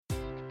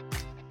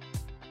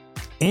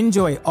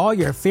Enjoy all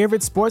your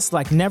favorite sports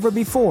like never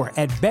before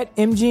at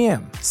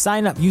BetMGM.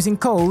 Sign up using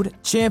code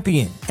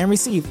CHAMPION and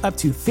receive up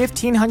to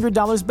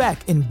 $1,500 back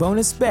in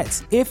bonus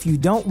bets if you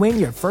don't win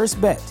your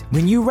first bet.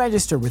 When you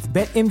register with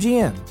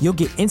BetMGM, you'll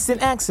get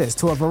instant access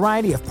to a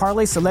variety of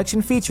parlay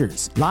selection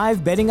features,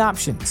 live betting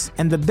options,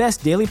 and the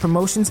best daily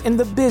promotions in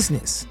the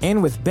business.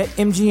 And with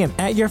BetMGM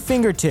at your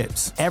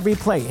fingertips, every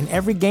play and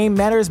every game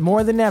matters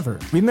more than ever.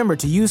 Remember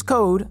to use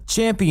code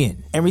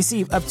CHAMPION and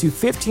receive up to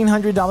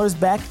 $1,500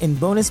 back in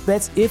bonus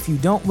bets if you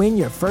don't win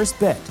your first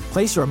bet.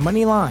 Place your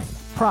money line,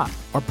 prop,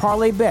 or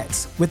parlay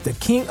bets with the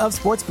king of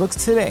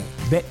sportsbooks today.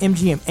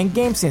 BetMGM and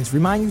GameSense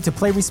remind you to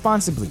play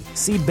responsibly.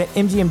 See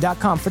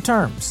BetMGM.com for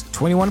terms.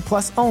 21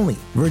 plus only.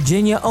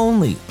 Virginia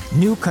only.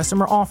 New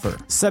customer offer.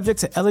 Subject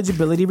to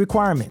eligibility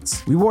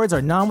requirements. Rewards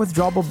are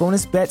non-withdrawable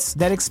bonus bets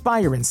that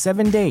expire in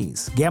 7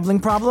 days. Gambling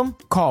problem?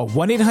 Call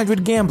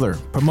 1-800-GAMBLER.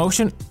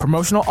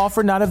 Promotional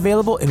offer not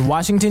available in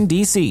Washington,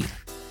 D.C.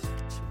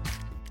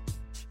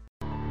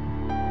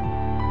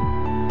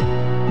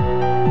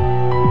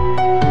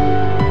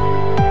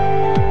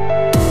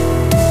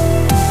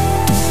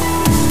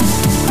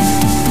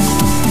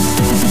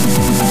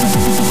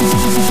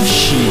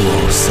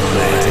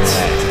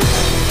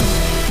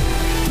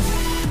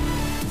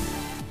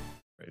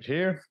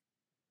 Here.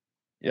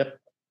 Yep.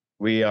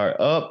 We are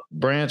up.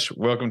 Branch,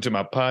 welcome to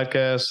my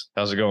podcast.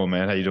 How's it going,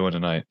 man? How you doing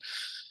tonight?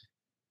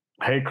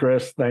 Hey,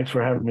 Chris. Thanks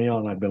for having me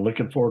on. I've been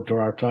looking forward to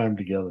our time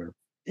together.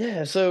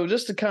 Yeah. So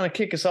just to kind of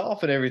kick us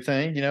off and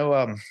everything,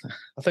 I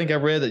think I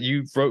read that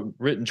you've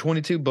written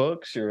 22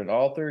 books. You're an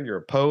author. You're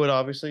a poet,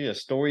 obviously, a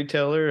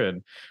storyteller.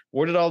 And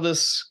where did all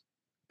this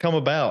come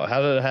about?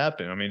 How did it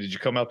happen? I mean, did you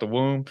come out the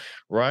womb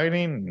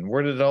writing?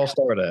 Where did it all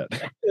start at?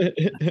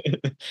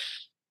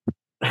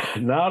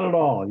 Not at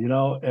all.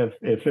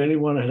 If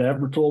anyone had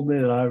ever told me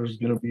that I was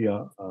going to be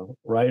a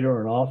writer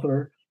or an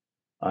author,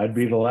 I'd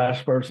be the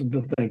last person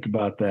to think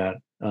about that.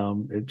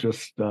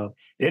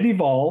 It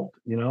evolved.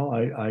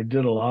 I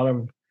did a lot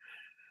of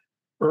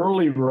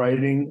early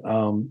writing,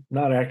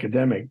 not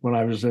academic, when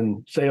I was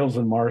in sales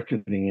and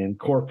marketing in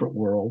corporate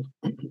world.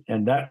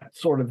 And that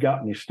sort of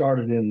got me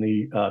started in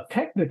the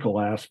technical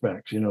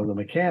aspects, the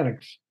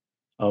mechanics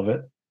of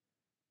it.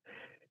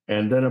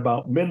 And then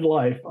about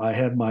midlife, I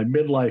had my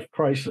midlife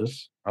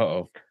crisis.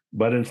 Uh-oh.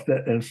 But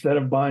instead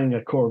of buying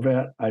a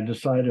Corvette, I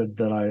decided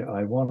that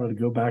I wanted to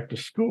go back to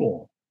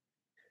school.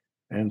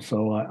 And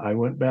so I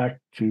went back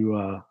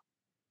to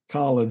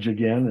college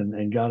again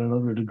and got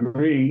another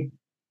degree.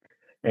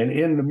 And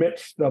in the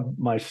midst of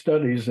my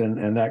studies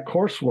and that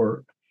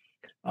coursework,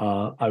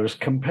 I was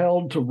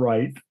compelled to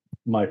write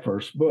my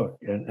first book.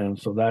 And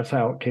so that's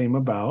how it came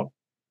about.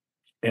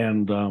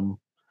 And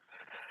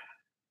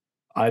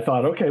I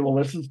thought, okay, well,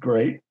 this is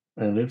great,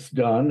 and it's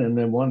done. And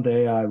then one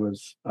day I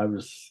was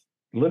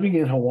living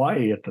in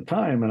Hawaii at the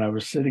time, and I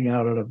was sitting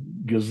out at a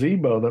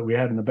gazebo that we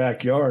had in the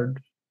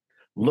backyard,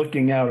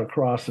 looking out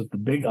across at the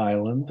Big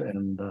Island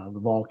and the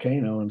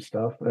volcano and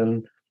stuff.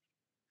 And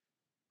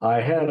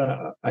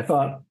I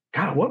thought,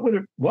 God,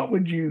 what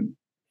would you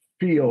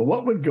feel?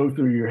 What would go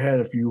through your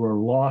head if you were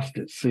lost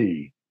at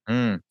sea?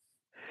 Mm.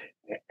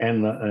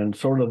 And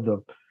sort of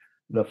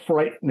the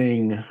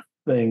frightening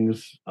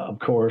things, of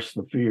course,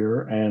 the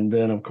fear. And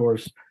then, of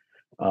course,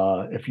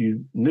 if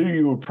you knew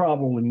you were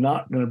probably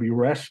not going to be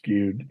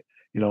rescued,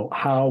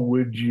 how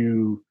would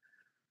you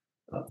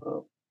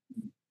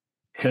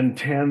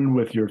contend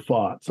with your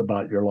thoughts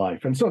about your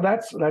life? And so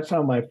that's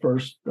how my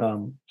first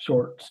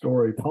short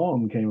story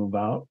poem came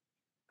about.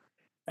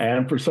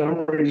 And for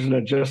some reason,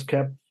 it just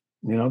kept,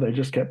 they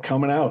just kept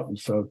coming out. And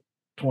so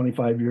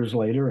 25 years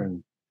later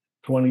and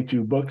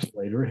 22 books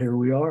later, here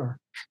we are.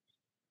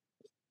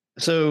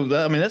 So,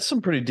 that's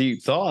some pretty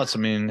deep thoughts. I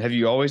mean, have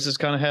you always just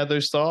kind of had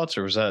those thoughts,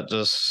 or was that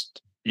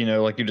just,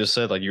 like you just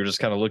said, like you're just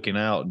kind of looking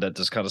out and that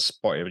just kind of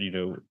sparked,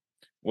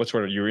 what's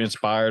what you were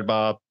inspired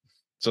by,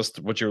 just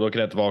what you're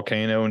looking at the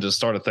volcano and just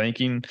started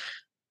thinking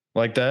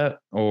like that?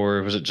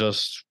 Or was it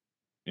just,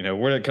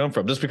 where did it come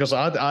from? Just because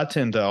I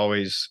tend to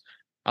always,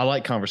 I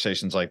like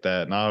conversations like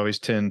that. And I always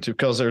tend to,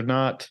 because they're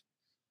not,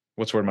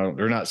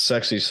 they're not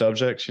sexy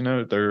subjects,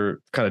 they're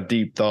kind of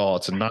deep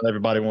thoughts, and not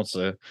everybody wants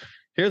to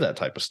hear that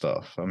type of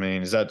stuff. I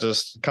mean, is that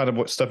just kind of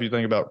what stuff you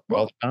think about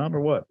all the time,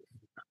 or what?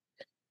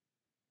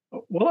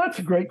 Well, that's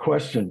a great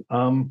question.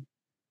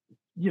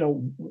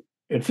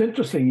 It's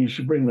interesting you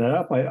should bring that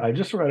up. I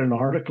just read an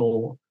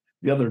article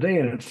the other day,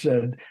 and it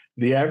said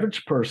the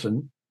average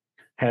person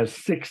has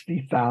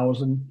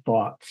 60,000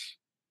 thoughts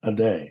a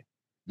day.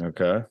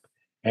 Okay.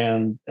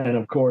 And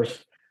of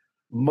course,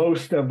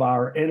 most of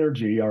our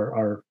energy,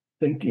 our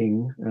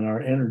thinking and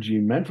our energy,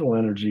 mental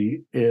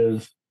energy,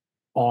 is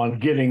on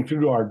getting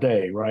through our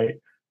day, right?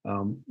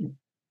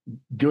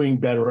 Doing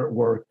better at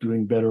work,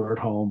 doing better at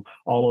home,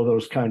 all of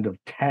those kind of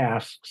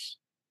tasks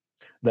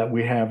that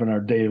we have in our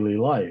daily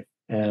life.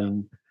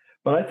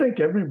 But I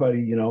think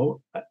everybody,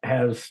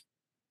 has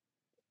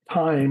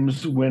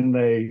times when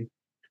they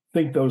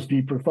think those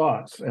deeper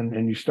thoughts,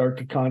 and you start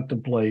to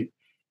contemplate,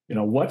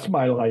 what's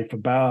my life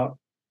about?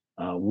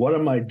 What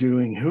am I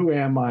doing? Who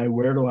am I?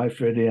 Where do I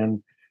fit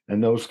in?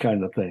 and those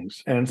kind of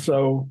things. And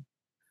so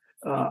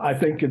I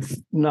think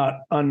it's not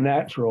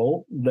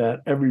unnatural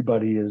that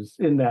everybody is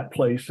in that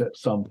place at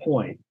some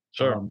point.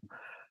 Sure.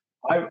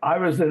 I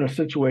was in a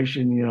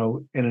situation,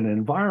 in an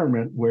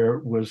environment where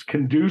it was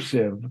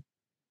conducive,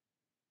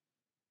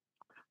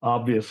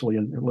 obviously,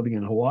 and living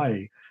in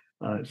Hawaii,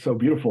 so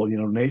beautiful,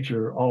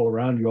 nature all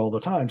around you all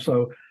the time.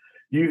 So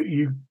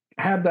you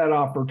have that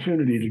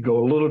opportunity to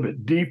go a little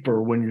bit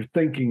deeper when you're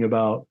thinking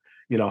about,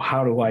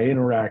 how do I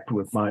interact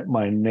with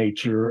my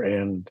nature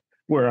and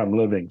where I'm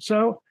living.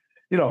 So,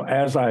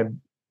 as I've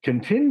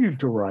continued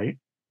to write,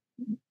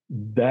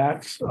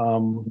 that's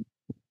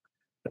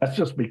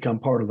just become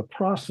part of the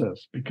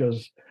process,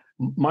 because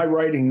my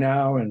writing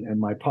now and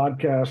my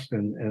podcast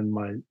and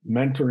my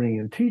mentoring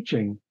and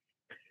teaching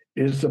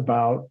is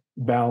about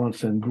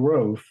balance and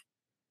growth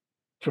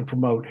to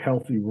promote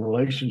healthy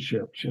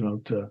relationships,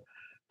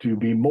 to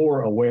be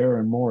more aware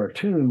and more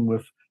attuned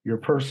with your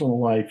personal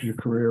life, your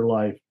career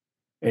life,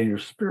 and your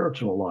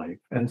spiritual life.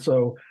 And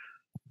so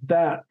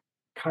that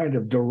kind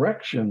of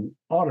direction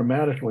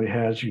automatically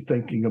has you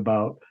thinking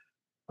about,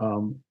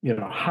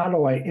 how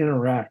do I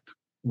interact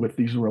with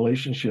these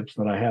relationships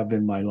that I have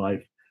in my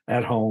life,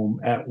 at home,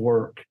 at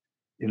work,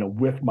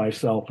 with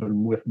myself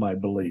and with my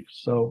beliefs.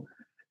 So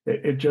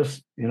it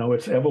just,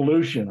 it's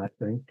evolution, I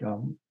think.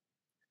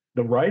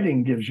 The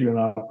writing gives you an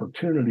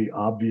opportunity,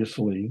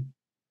 obviously,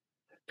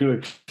 to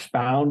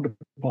expound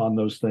upon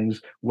those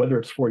things, whether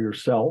it's for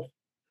yourself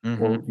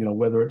or,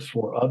 whether it's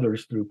for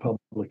others through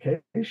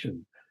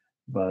publication.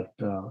 But,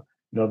 the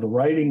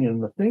writing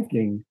and the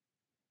thinking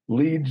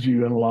leads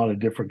you in a lot of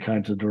different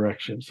kinds of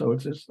directions. So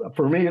it's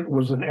for me, it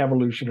was an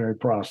evolutionary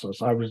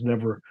process. I was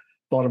never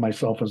thought of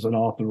myself as an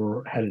author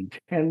or had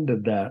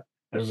intended that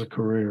as a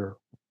career.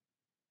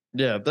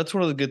 Yeah, that's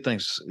one of the good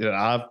things.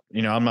 I'm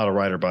not a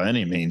writer by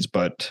any means,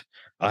 but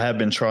I have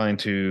been trying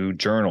to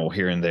journal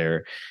here and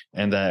there,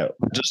 and that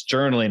just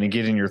journaling and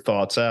getting your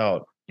thoughts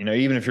out,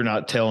 even if you're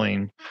not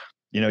telling,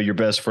 your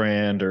best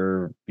friend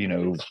or,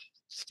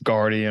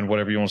 guardian,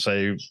 whatever you want to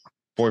say,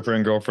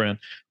 boyfriend, girlfriend,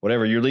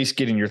 whatever, you're at least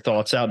getting your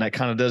thoughts out. And that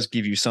kind of does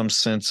give you some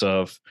sense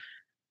of,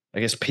 I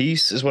guess,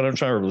 peace is what I'm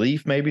trying to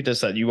relieve, maybe,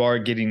 just that you are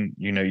getting,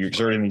 you're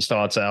exerting these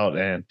thoughts out.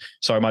 And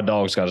sorry, my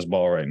dog's got his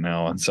ball right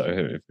now. And so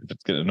if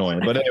it's getting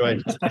annoying, but anyway,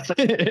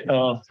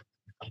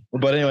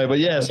 but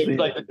yeah, so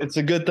it's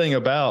a good thing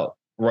about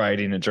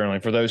writing and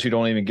journaling for those who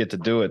don't even get to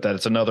do it, that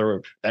it's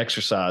another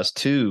exercise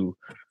to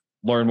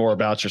learn more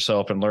about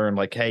yourself and learn,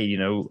 like, hey,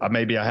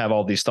 maybe I have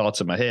all these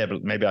thoughts in my head,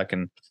 but maybe I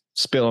can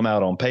spill them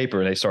out on paper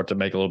and they start to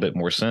make a little bit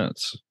more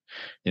sense,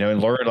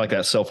 and learn like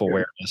that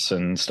self-awareness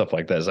and stuff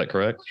like that. Is that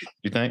correct,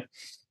 you think?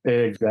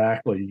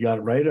 Exactly. You got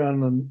it right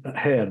on the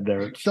head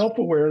there.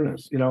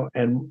 Self-awareness,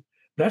 and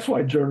that's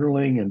why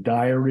journaling and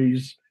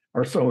diaries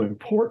are so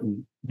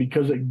important,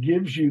 because it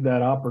gives you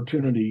that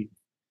opportunity.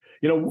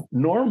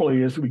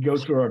 Normally as we go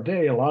through our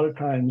day, a lot of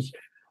times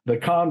the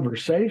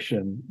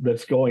conversation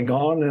that's going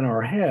on in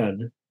our head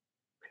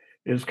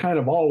is kind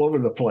of all over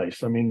the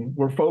place. I mean,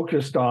 we're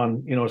focused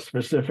on, a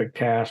specific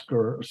task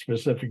or a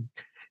specific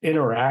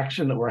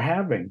interaction that we're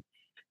having,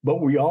 but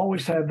we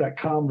always have that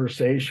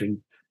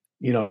conversation,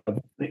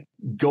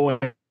 going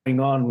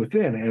on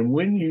within. And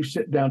when you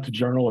sit down to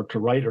journal or to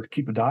write or to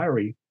keep a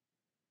diary,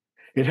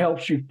 it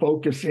helps you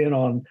focus in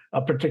on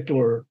a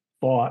particular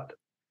thought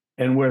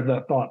and where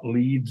that thought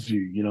leads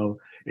you.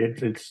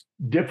 It's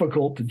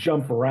difficult to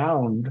jump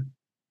around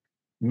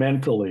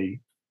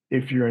mentally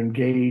if you're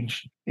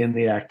engaged in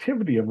the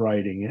activity of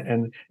writing,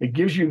 and it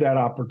gives you that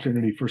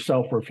opportunity for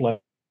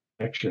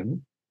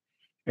self-reflection,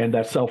 and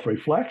that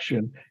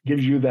self-reflection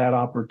gives you that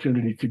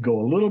opportunity to go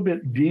a little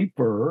bit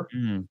deeper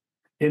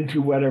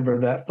into whatever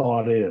that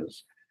thought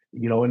is,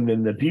 and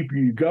then the deeper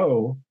you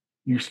go,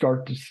 you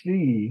start to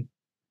see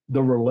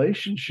the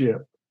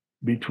relationship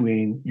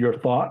between your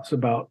thoughts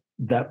about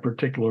that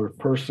particular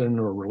person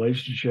or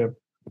relationship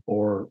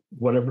or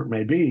whatever it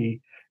may be,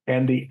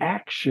 and the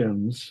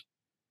actions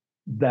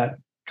that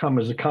come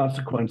as a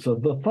consequence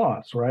of the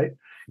thoughts, right?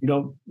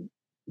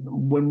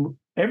 When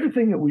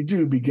everything that we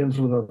do begins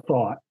with a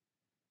thought,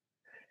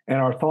 and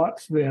our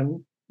thoughts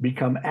then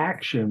become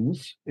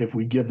actions if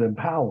we give them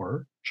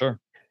power. Sure.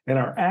 And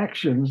our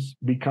actions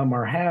become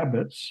our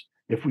habits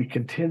if we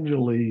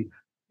continually,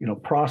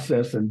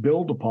 process and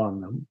build upon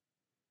them.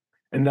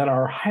 And that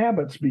our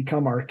habits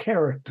become our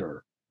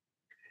character.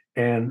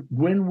 And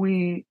when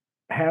we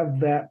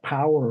have that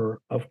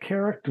power of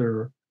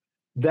character,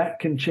 that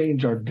can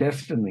change our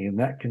destiny and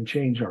that can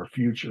change our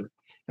future.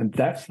 And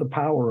that's the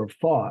power of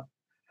thought.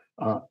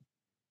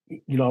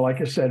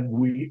 Like I said,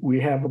 we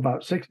have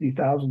about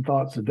 60,000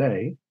 thoughts a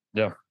day.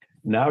 Yeah.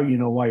 Now you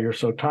know why you're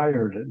so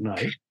tired at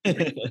night.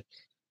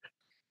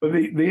 But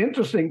the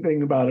interesting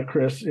thing about it,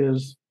 Chris,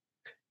 is,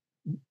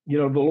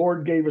 the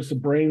Lord gave us a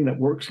brain that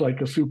works like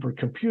a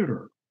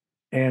supercomputer.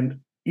 And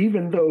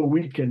even though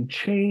we can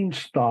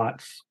change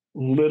thoughts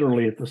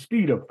literally at the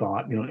speed of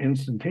thought,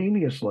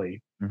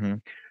 instantaneously,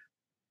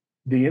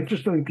 the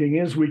interesting thing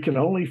is we can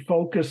only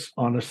focus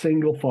on a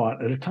single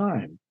thought at a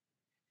time.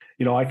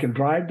 I can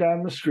drive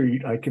down the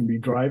street, I can be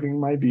driving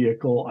my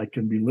vehicle, I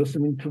can be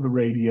listening to the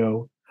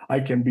radio, I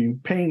can be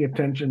paying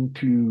attention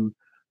to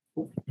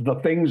the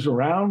things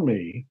around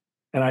me,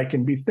 and I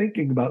can be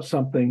thinking about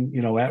something,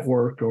 at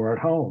work or at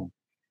home.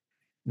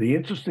 The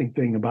interesting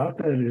thing about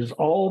that is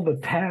all the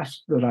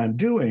tasks that I'm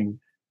doing,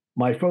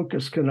 my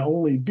focus can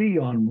only be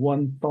on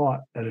one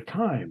thought at a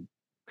time.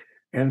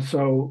 And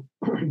so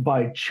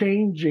by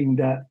changing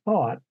that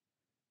thought,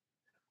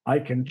 I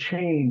can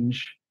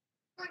change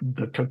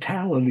the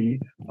totality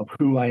of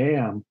who I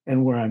am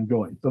and where I'm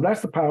going. So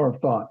that's the power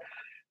of thought.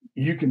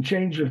 You can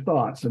change your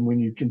thoughts. And when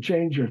you can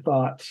change your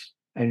thoughts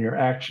and your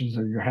actions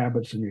and your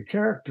habits and your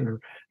character,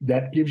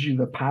 that gives you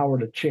the power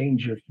to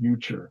change your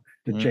future,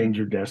 to change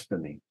your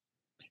destiny.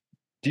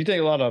 Do you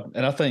think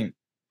and I think,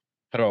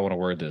 how do I want to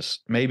word this?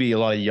 Maybe a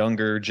lot of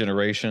younger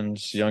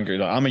generations,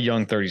 I'm a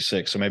young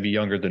 36, so maybe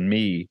younger than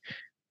me,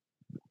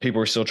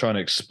 people are still trying to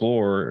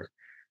explore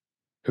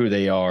who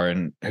they are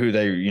and who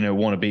they,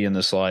 want to be in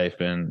this life.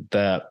 And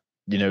that,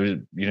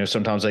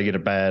 sometimes they get a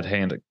bad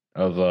hand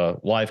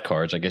of life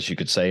cards, I guess you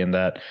could say, in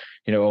that,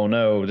 oh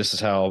no, this is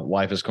how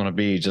life is going to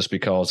be just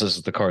because this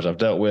is the cards I've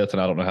dealt with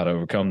and I don't know how to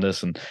overcome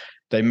this. And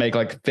they make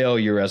like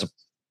failure as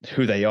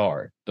who they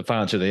are,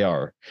 defines who they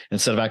are,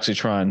 instead of actually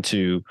trying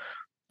to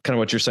kind of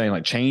what you're saying,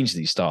 like change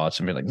these thoughts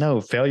and be like, no,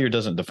 failure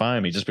doesn't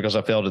define me just because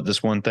I failed at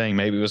this one thing.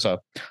 Maybe it was a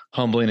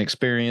humbling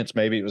experience.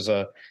 Maybe it was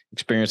a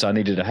experience I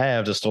needed to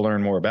have just to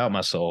learn more about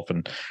myself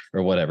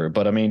or whatever.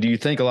 But I mean, do you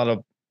think a lot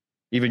of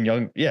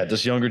even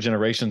just younger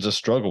generations just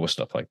struggle with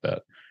stuff like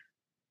that?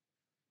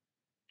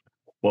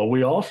 Well,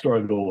 we all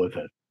struggle with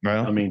it.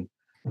 Well, I mean,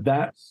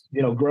 that's,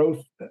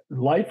 growth.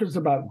 Life is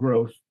about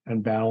growth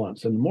and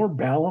balance. And the more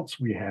balance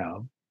we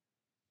have,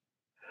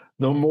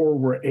 the more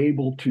we're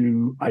able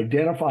to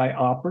identify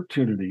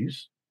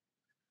opportunities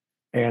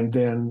and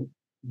then,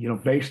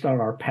 based on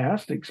our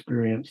past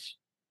experience,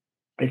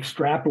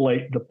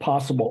 extrapolate the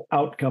possible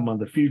outcome on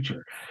the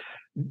future.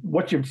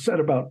 What you've said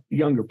about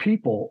younger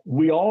people,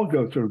 we all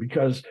go through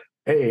because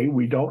A,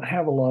 we don't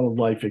have a lot of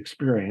life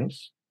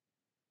experience,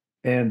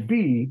 and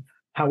B,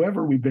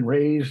 however we've been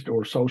raised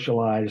or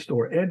socialized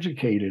or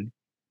educated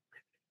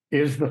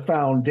is the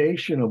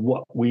foundation of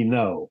what we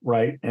know,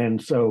 right?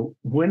 And so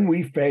when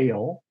we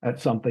fail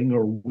at something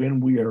or when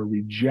we are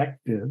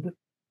rejected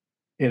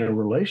in a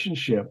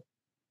relationship,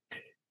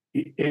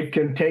 it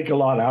can take a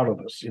lot out of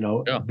us,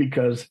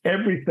 because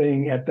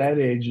everything at that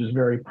age is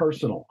very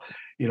personal.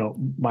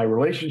 My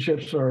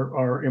relationships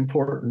are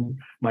important,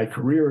 my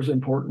career is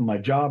important, my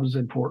job is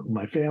important,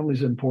 my family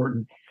is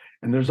important,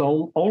 and there's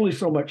only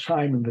so much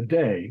time in the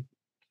day.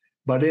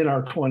 But in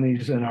our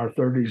 20s and our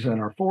 30s and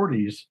our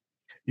 40s,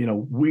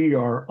 we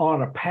are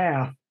on a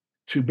path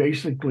to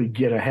basically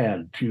get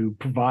ahead, to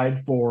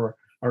provide for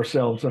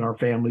ourselves and our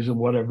families and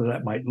whatever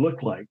that might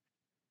look like.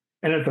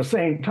 And at the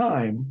same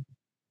time,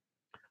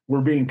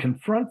 we're being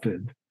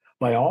confronted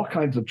by all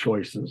kinds of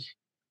choices,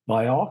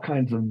 by all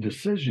kinds of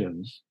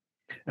decisions,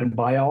 and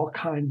by all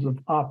kinds of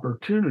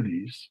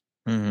opportunities,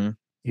 to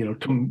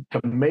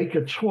make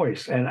a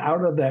choice. And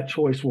out of that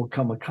choice will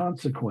come a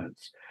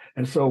consequence.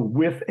 And so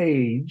with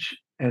age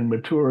and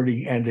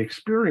maturity and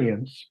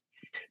experience,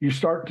 you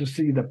start to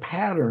see the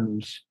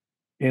patterns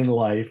in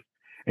life,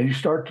 and you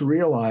start to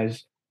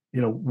realize,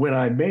 when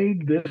I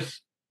made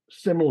this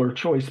similar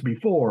choice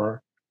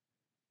before,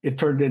 it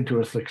turned into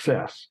a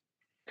success.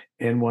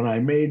 And when I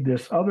made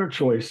this other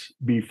choice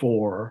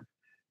before,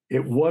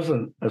 it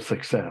wasn't a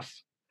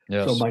success.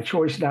 Yes. So my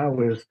choice now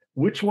is,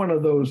 which one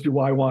of those do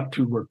I want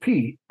to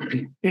repeat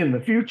in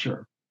the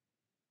future?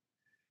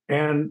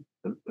 And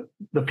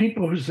the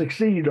people who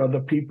succeed are the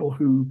people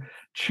who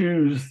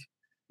choose,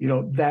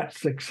 that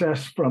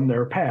success from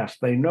their past.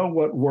 They know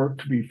what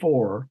worked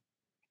before,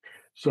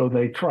 so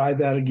they try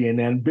that again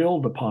and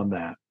build upon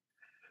that.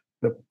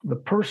 The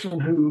person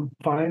who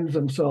finds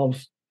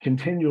themselves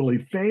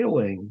continually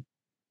failing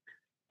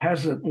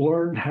hasn't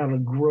learned how to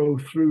grow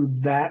through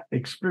that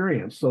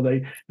experience. So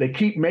they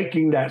keep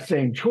making that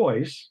same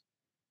choice,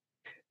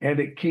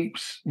 and it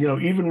keeps,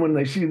 even when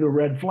they see the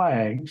red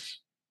flags,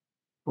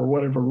 for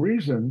whatever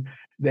reason,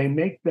 they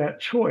make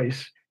that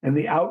choice, and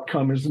the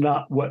outcome is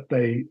not what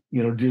they,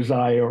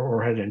 desire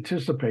or had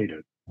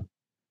anticipated.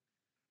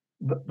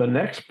 The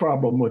next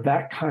problem with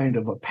that kind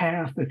of a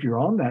path, if you're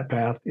on that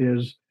path,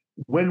 is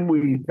when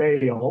we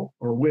fail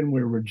or when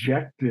we're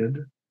rejected.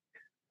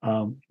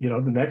 The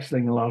next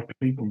thing a lot of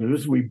people do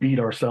is we beat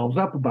ourselves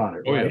up about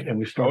it, right? And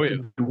we start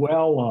to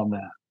dwell on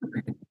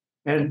that.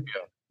 And,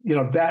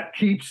 that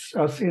keeps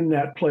us in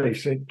that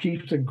place. It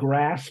keeps a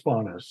grasp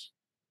on us.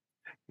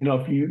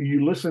 If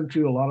you listen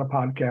to a lot of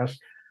podcasts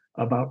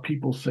about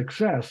people's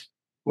success,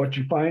 what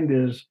you find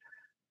is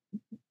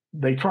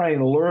they try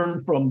and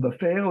learn from the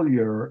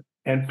failure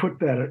and put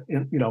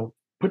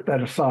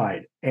that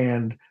aside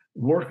and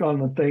work on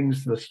the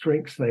things, the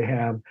strengths they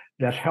have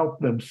that help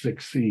them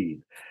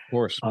succeed. Of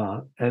course.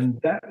 And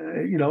that,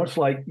 it's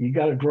like you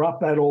got to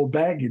drop that old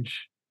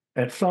baggage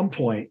at some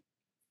point,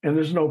 and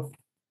there's no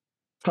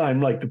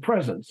time like the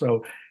present.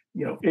 So,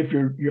 if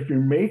you're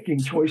making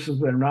choices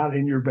that are not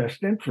in your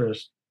best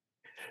interest,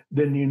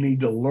 then you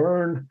need to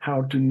learn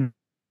how to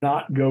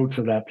not go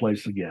to that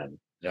place again.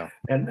 Yeah.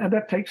 And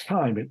that takes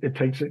time. It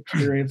takes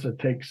experience. It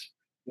takes,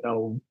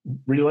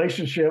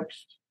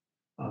 relationships.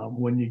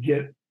 When you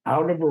get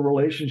out of a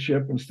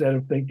relationship, instead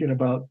of thinking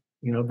about,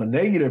 the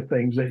negative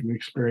things that you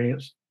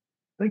experience,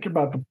 think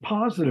about the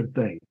positive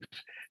things.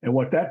 And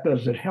what that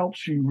does, it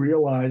helps you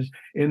realize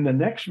in the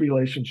next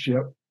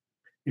relationship,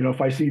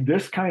 if I see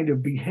this kind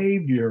of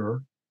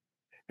behavior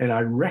and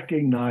I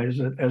recognize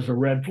it as a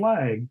red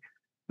flag,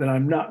 then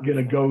I'm not going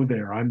to go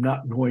there. I'm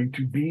not going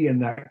to be in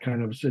that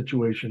kind of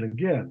situation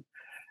again.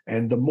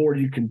 And the more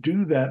you can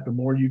do that, the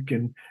more you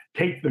can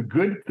take the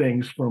good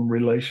things from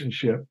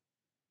relationship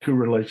to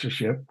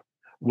relationship,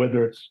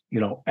 whether it's,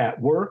 at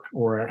work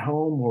or at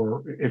home,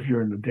 or if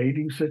you're in a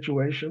dating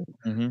situation.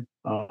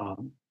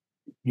 Mm-hmm.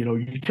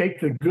 You take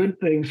the good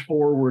things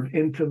forward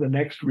into the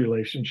next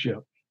relationship,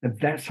 and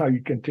that's how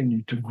you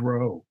continue to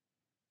grow.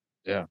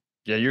 Yeah.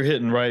 Yeah. You're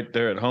hitting right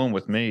there at home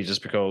with me,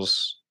 just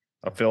because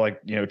I feel like,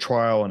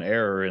 trial and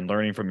error and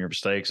learning from your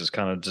mistakes has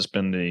kind of just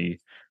been the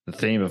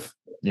theme of,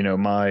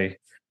 my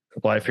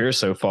life here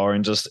so far.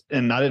 And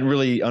I didn't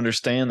really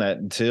understand that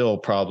until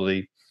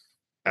probably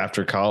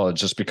after college,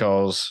 just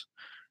because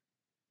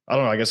I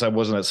don't know, I guess I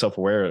wasn't that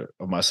self-aware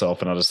of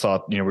myself. And I just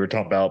thought, we were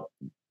talking about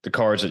the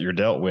cards that you're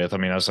dealt with. I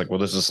mean, I was like, well,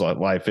 this is what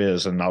life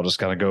is, and I'll just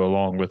kind of go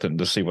along with it and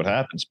just see what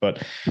happens.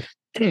 But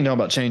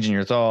about changing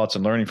your thoughts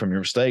and learning from your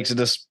mistakes, it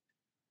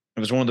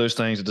was one of those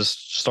things that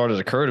just started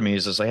to occur to me,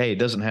 is just like, hey, it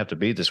doesn't have to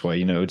be this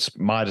way. It's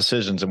my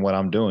decisions and what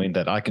I'm doing,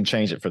 that I can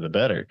change it for the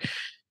better.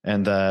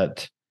 And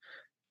that,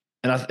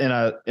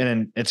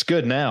 and it's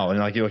good now. And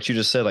like what you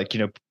just said, like,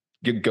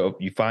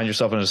 you find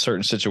yourself in a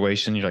certain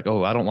situation, you're like,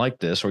 oh, I don't like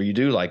this, or you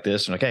do like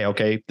this, and like, hey,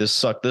 okay, this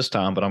sucked this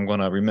time, but I'm going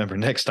to remember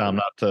next time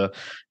not to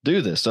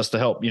do this, just to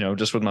help,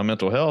 just with my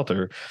mental health,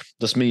 or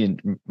just me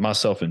and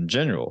myself in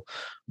general.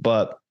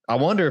 But I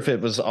wonder if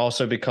it was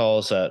also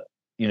because that,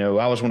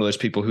 I was one of those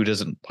people who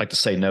doesn't like to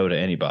say no to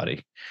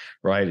anybody,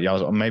 right? I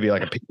was maybe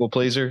like a people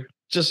pleaser,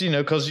 just,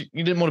 because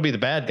you didn't want to be the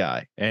bad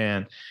guy.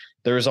 And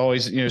there was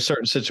always,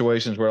 certain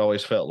situations where I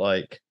always felt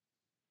like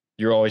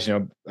you're always,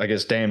 I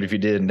guess, damned if you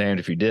did and damned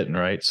if you didn't,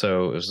 right?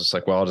 So it was just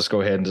like, well, I'll just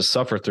go ahead and just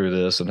suffer through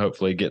this and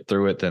hopefully get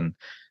through it. Then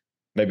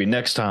maybe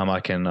next time I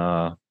can,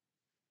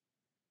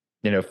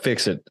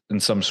 fix it in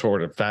some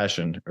sort of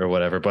fashion or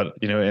whatever. But,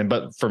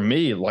 but for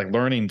me, like,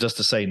 learning just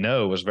to say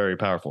no was very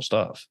powerful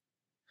stuff.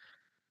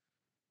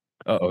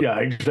 Yeah,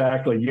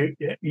 exactly.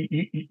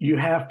 You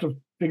have to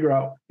figure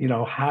out,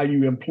 how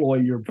you employ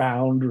your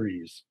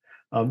boundaries.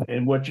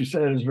 And what you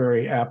said is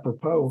very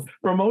apropos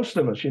for most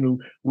of us.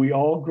 We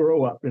all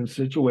grow up in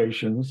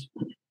situations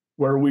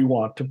where we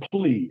want to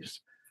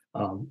please.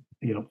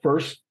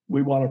 First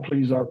we want to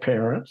please our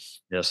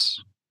parents, yes,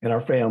 and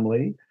our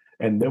family,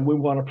 and then we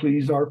want to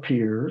please our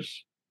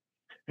peers.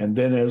 And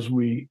then as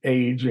we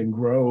age and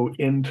grow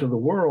into the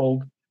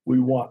world, we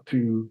want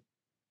to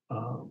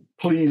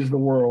please the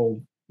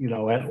world,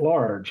 at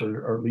large,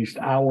 or at least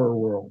our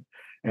world.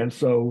 And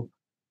so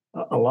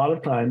a lot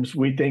of times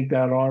we think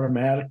that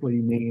automatically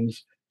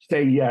means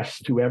say yes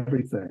to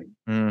everything.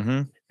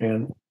 Mm-hmm.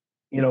 And,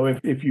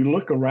 if you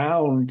look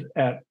around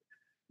at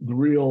the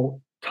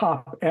real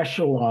top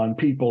echelon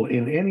people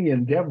in any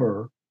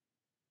endeavor,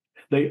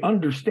 they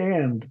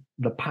understand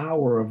the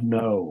power of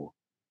no.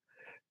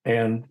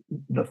 And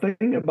the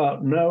thing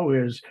about no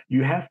is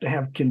you have to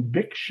have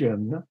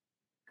conviction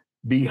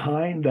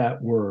behind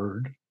that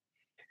word.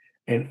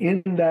 And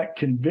in that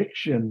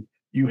conviction,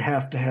 you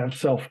have to have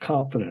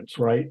self-confidence,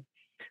 right?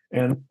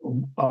 And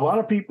a lot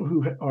of people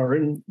who are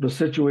in the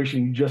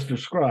situation you just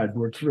described,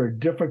 where it's very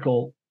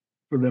difficult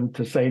for them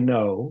to say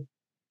no,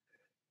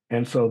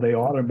 and so they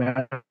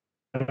automatically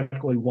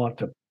want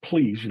to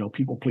please,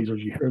 people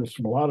pleasers. You hear this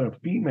from a lot of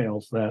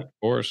females, that of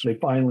course they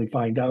finally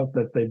find out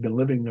that they've been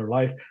living their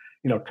life,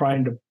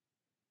 trying to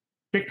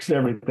fix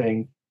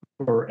everything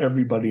for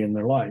everybody in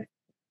their life.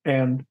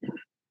 And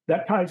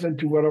that ties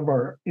into whatever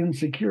our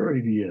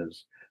insecurity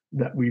is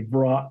that we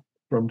brought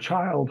from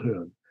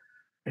childhood.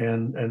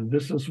 And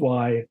this is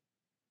why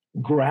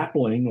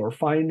grappling or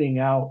finding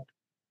out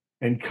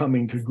and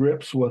coming to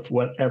grips with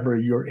whatever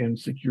your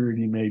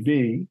insecurity may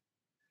be.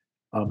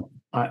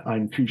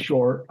 I'm too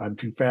short, I'm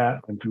too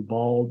fat, I'm too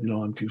bald,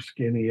 I'm too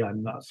skinny,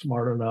 I'm not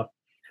smart enough.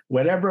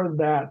 Whatever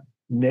that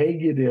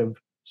negative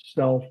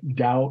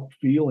self-doubt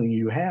feeling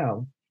you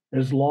have,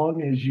 as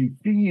long as you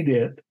feed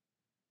it,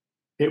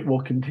 it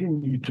will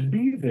continue to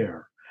be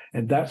there.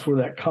 And that's where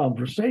that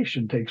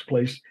conversation takes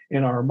place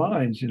in our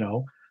minds.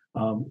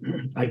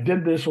 I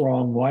did this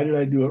wrong. Why did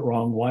I do it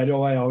wrong? Why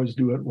do I always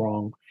do it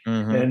wrong?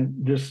 Mm-hmm.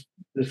 And this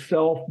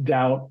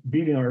self-doubt,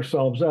 beating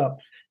ourselves up,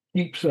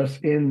 keeps us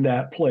in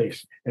that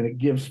place, and it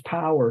gives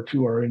power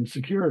to our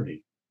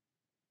insecurity.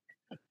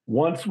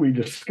 Once we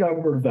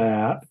discover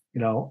that,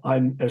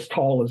 I'm as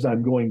tall as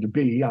I'm going to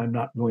be, I'm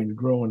not going to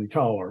grow any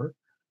taller.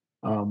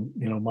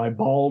 My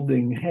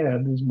balding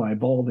head is my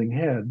balding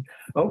head.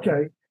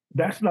 Okay,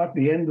 that's not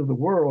the end of the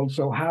world.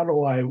 So how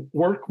do I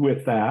work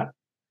with that?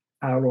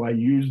 How do I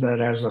use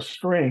that as a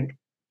strength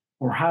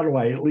or how do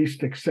I at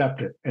least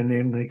accept it? And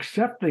in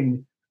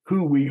accepting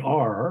who we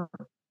are,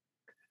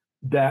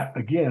 that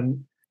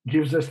again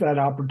gives us that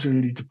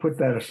opportunity to put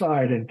that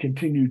aside and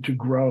continue to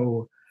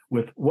grow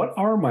with what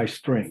are my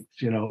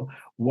strengths?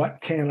 What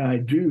can I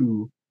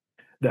do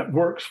that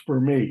works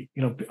for me?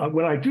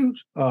 When I do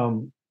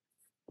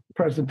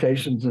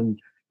presentations and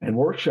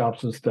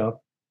workshops and stuff,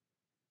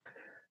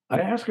 I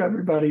ask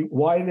everybody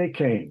why they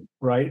came,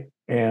 right?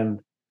 And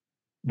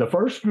the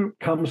first group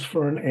comes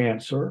for an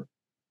answer.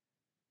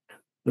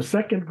 The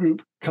second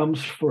group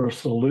comes for a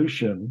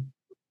solution.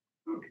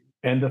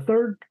 And the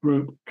third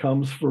group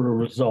comes for a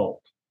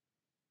result.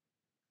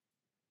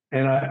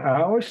 And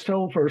I always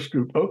tell the first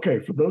group, okay,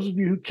 for those of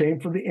you who came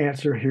for the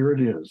answer, here it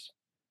is.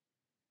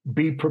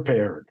 Be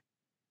prepared.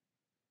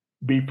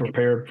 Be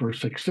prepared for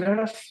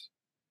success.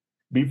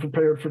 Be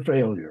prepared for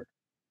failure.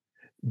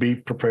 Be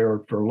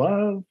prepared for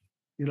love.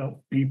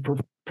 Be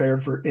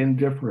prepared for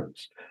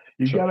indifference.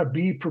 You've got to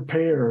be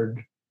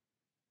prepared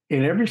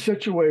in every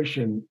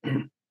situation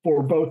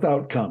for both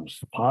outcomes,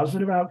 the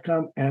positive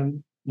outcome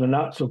and the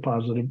not so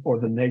positive or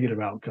the negative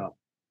outcome.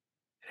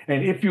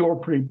 And if you're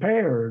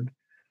prepared,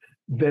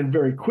 then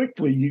very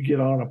quickly you get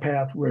on a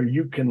path where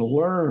you can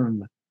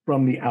learn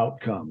from the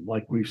outcome.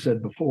 Like we've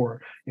said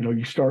before,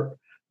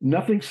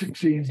 nothing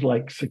succeeds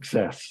like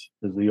success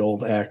is the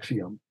old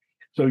axiom.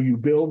 So you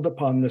build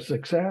upon the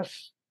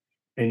success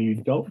and you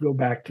don't go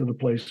back to the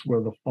place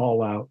where the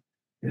fallout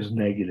is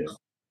negative.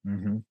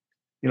 Mm-hmm.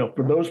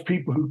 For those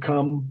people who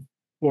come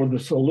for the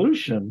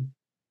solution,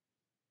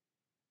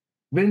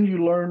 then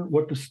you learn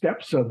what the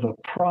steps of the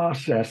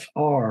process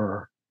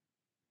are,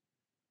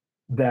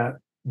 that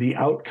the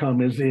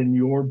outcome is in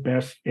your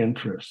best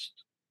interest.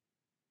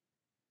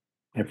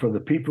 And for the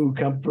people who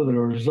come for the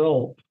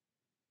result,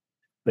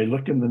 they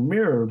look in the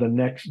mirror the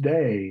next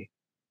day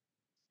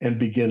and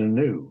begin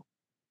anew.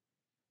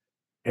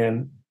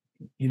 And,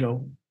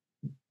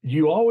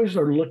 you always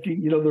are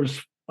looking, there's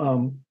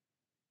 4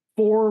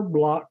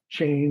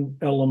 blockchain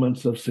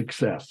elements of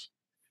success,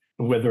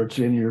 whether it's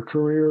in your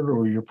career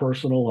or your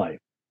personal life.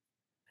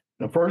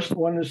 The first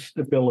one is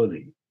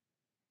stability.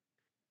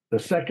 The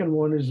second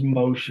one is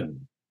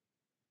motion.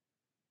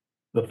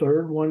 The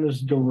third one is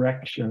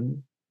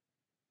direction.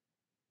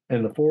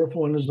 And the fourth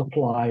one is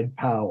applied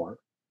power.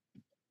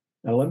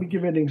 Now, let me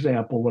give you an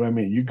example of what I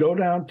mean. You go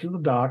down to the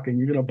dock and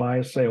you're going to buy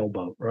a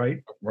sailboat,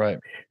 right? Right.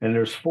 And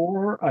there's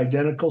 4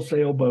 identical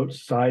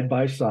sailboats side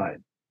by side.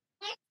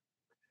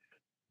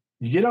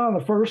 You get on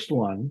the first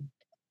one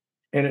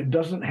and it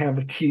doesn't have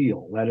a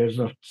keel. That is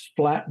a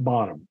flat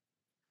bottom.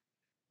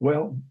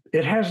 Well,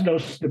 it has no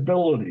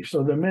stability.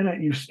 So the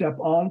minute you step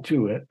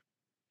onto it,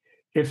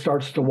 it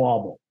starts to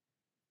wobble.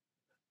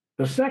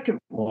 The second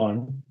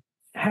one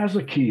has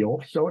a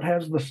keel, so it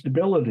has the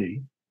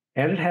stability,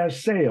 and it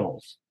has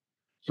sails.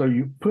 So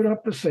you put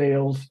up the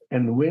sails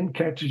and the wind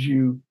catches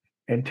you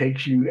and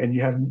takes you, and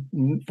you have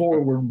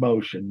forward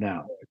motion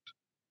now.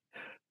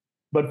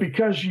 But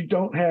because you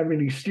don't have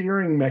any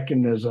steering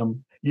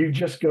mechanism, you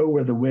just go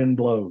where the wind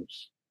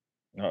blows.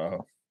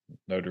 Uh-oh.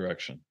 No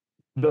direction.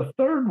 The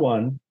third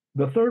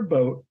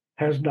boat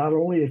has not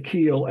only a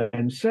keel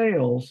and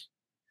sails,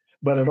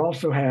 but it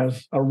also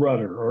has a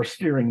rudder or a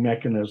steering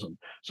mechanism.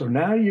 So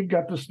now you've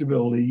got the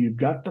stability, you've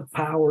got the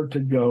power to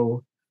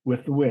go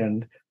with the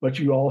wind, but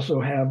you also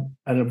have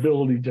an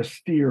ability to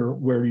steer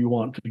where you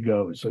want to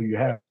go. So you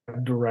have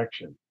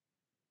direction.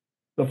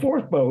 The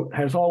fourth boat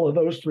has all of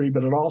those 3,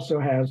 but it also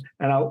has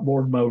an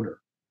outboard motor.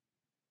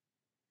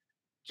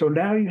 So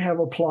now you have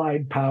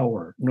applied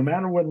power. No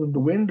matter whether the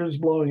wind is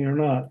blowing or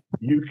not,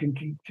 you can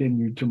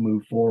continue to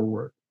move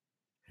forward.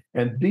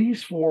 And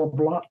these 4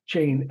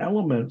 blockchain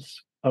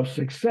elements of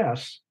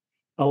success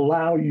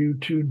allow you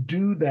to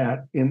do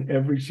that in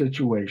every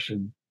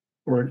situation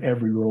or in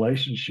every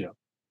relationship.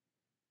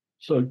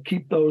 So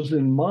keep those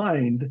in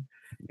mind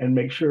and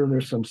make sure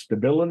there's some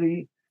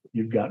stability,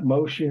 you've got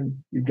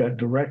motion, you've got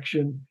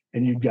direction,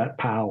 and you've got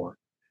power.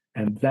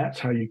 And that's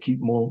how you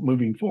keep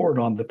moving forward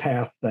on the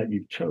path that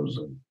you've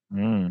chosen.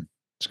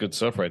 It's good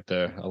stuff right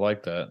there. I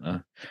like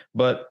that.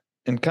 But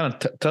in kind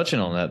of touching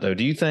on that, though,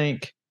 do you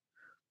think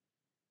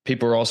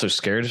people are also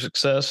scared of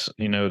success?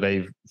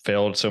 They've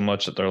failed so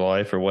much at their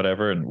life or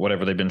whatever, and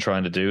whatever they've been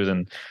trying to do,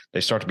 then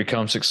they start to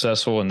become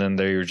successful, and then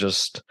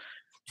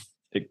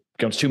it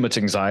becomes too much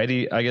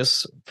anxiety, I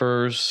guess,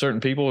 for certain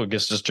people, I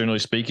guess, just generally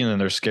speaking,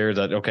 and they're scared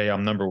that, okay,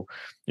 I'm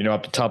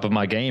up the top of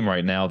my game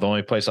right now. The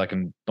only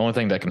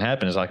thing that can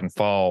happen is I can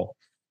fall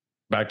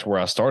back to where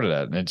I started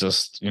at. And it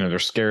just, they're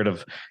scared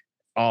of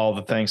all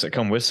the things that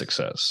come with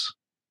success.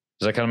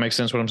 Does that kind of make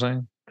sense what I'm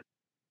saying?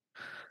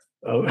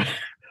 Oh,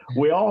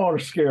 we all are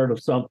scared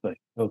of something.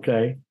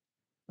 Okay.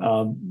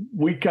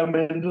 We come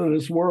into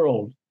this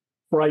world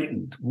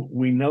frightened.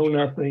 We know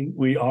nothing.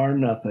 We are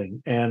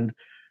nothing. And,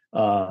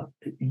 our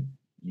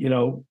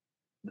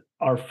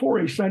 4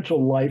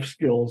 essential life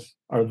skills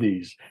are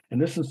these.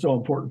 And this is so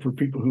important for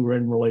people who are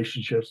in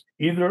relationships,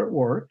 either at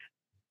work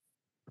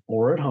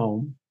or at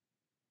home.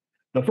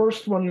 The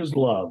first one is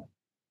love.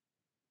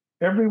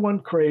 Everyone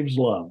craves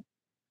love.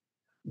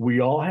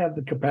 We all have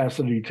the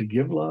capacity to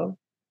give love,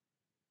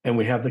 and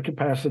we have the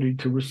capacity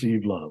to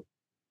receive love.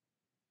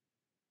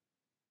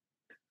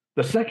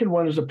 The second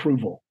one is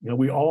approval.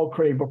 We all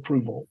crave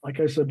approval. Like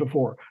I said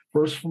before,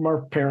 first from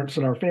our parents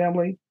and our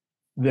family,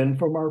 then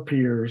from our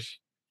peers,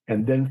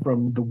 and then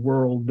from the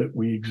world that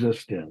we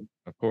exist in.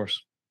 Of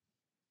course.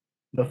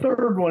 The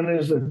third one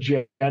is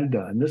agenda,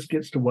 and this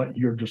gets to what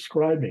you're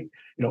describing.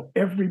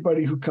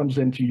 Everybody who comes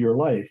into your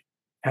life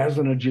has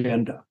an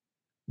agenda.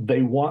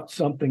 They want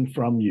something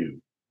from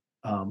you,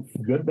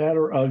 good, bad,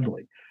 or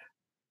ugly,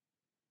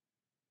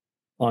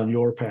 on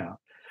your path.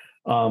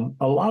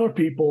 A lot of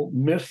people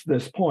miss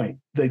this point.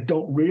 They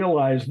don't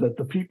realize that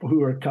the people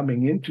who are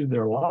coming into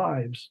their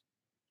lives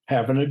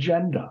have an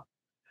agenda.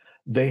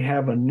 They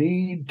have a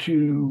need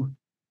to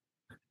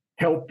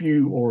help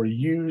you or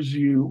use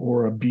you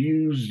or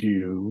abuse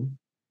you,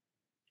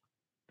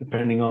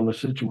 depending on the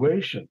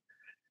situation.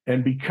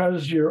 And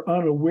because you're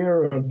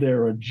unaware of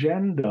their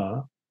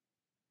agenda,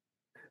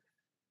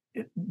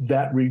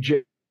 that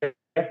rejection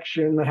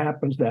that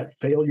happens, that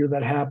failure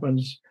that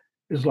happens,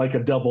 is like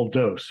a double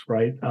dose,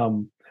 right?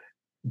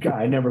 Guy,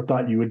 I never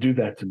thought you would do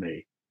that to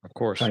me. Of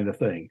course. Kind of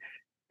thing.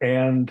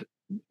 And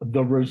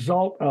the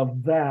result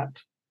of that,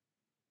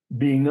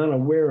 being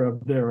unaware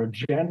of their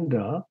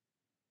agenda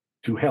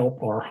to help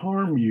or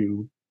harm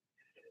you,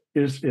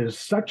 is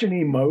such an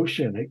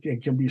emotion.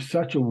 It can be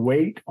such a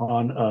weight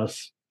on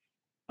us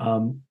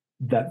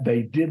that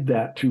they did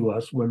that to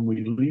us when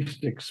we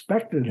least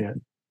expected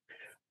it.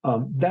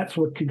 That's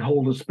what can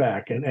hold us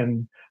back.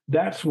 And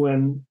that's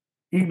when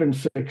even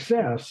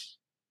success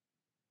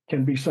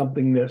can be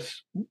something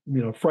that's,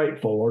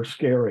 frightful or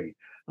scary.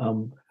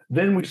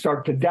 Then we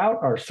start to doubt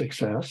our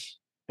success,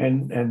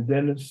 and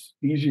then it's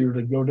easier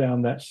to go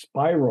down that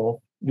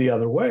spiral the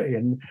other way.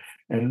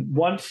 And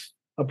once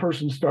a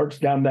person starts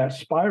down that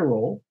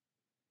spiral,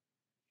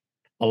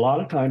 a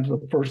lot of times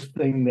the first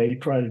thing they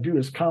try to do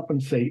is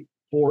compensate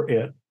for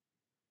it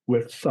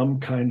with some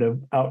kind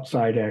of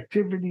outside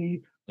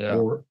activity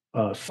or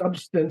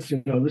substance.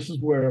 This is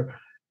where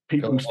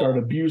people who start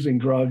abusing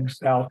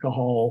drugs,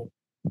 alcohol,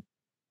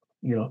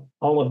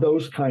 all of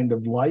those kind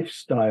of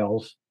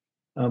lifestyles,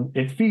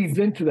 it feeds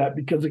into that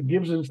because it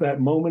gives us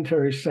that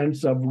momentary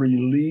sense of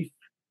relief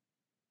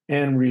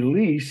and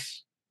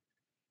release,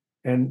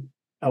 and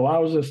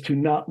allows us to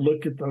not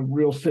look at the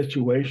real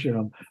situation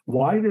of,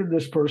 why did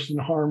this person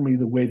harm me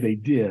the way they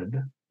did?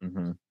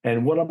 Mm-hmm.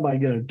 And what am I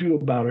going to do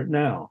about it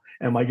now?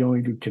 Am I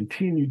going to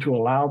continue to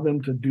allow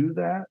them to do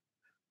that?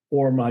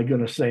 Or am I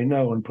going to say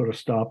no and put a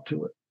stop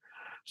to it?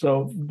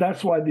 So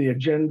that's why the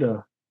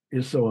agenda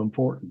is so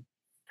important.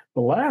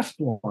 The last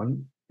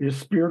one is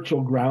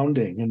spiritual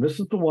grounding. And this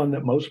is the one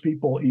that most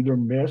people either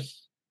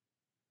miss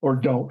or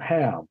don't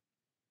have.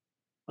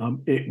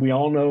 We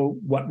all know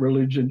what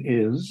religion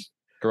is.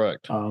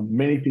 Correct.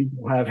 Many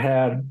people have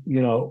had,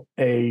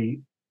 a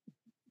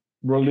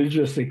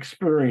religious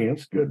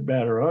experience, good,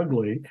 bad, or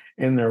ugly,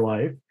 in their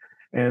life.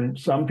 And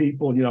some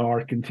people,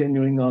 are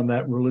continuing on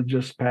that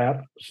religious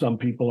path. Some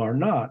people are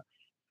not.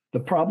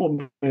 The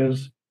problem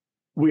is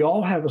we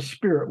all have a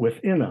spirit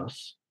within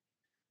us,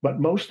 but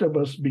most of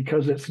us,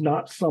 because it's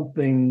not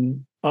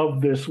something of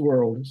this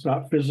world, it's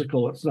not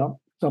physical, it's not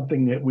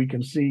something that we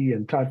can see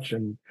and touch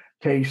and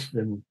taste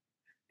and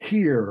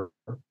hear,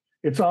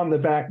 it's on the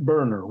back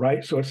burner,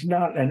 right? So it's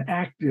not an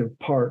active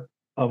part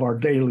of our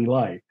daily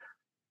life.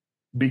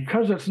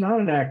 Because it's not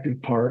an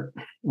active part,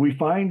 we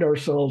find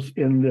ourselves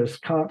in this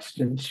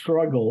constant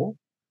struggle,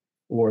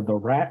 or the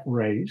rat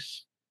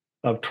race,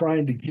 of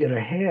trying to get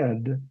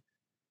ahead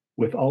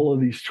with all of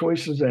these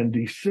choices and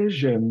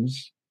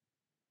decisions.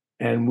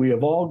 And we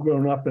have all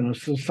grown up in a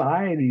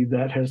society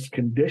that has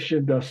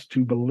conditioned us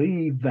to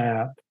believe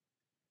that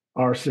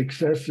our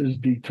success is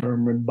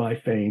determined by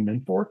fame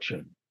and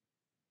fortune.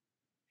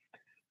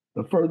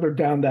 The further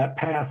down that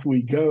path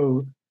we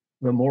go,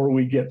 the more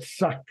we get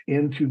sucked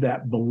into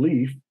that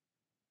belief,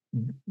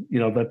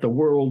 that the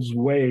world's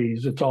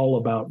ways, it's all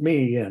about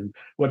me and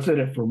what's in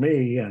it for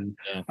me. And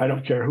I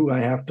don't care who I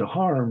have to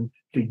harm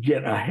to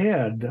get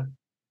ahead.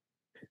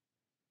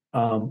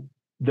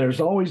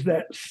 There's always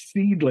that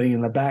seedling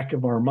in the back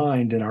of our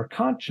mind and our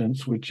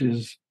conscience, which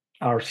is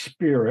our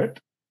spirit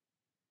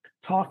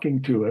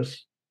talking to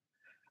us,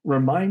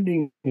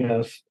 reminding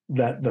us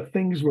that the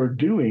things we're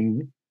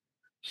doing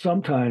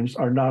sometimes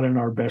are not in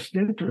our best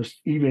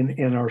interest, even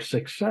in our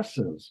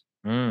successes.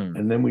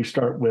 And then we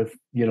start with,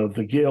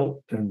 the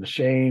guilt and the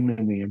shame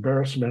and the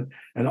embarrassment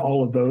and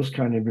all of those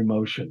kind of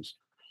emotions.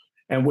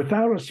 And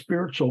without a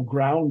spiritual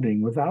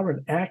grounding, without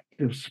an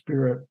active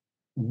spirit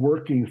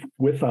working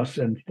with us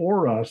and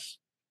for us,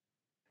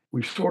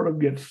 we sort of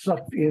get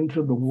sucked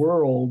into the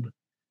world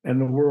and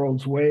the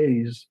world's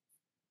ways.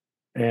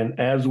 And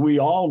as we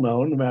all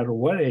know, no matter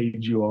what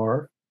age you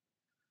are,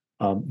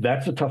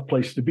 that's a tough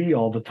place to be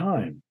all the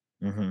time.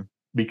 Mm-hmm.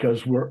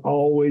 Because we're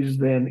always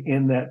then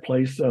in that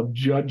place of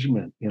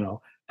judgment.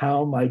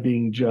 How am I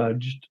being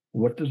judged?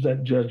 What does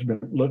that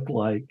judgment look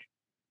like?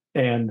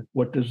 And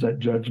what does that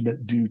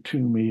judgment do to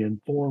me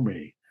and for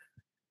me?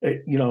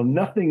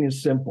 Nothing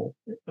is simple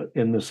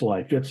in this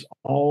life. It's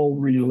all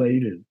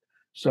related.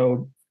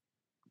 So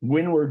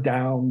when we're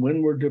down,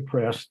 when we're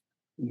depressed,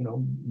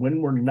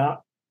 when we're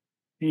not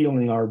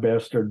feeling our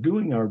best or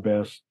doing our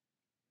best,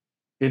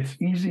 it's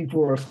easy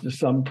for us to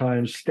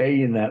sometimes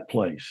stay in that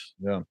place.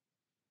 Yeah.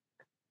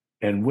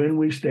 And when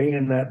we stay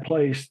in that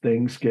place,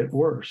 things get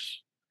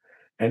worse.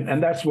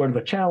 And that's where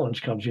the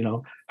challenge comes,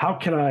 how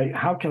can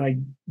I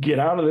get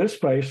out of this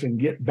place and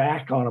get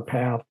back on a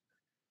path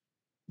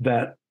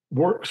that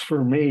works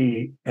for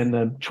me and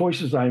the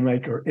choices I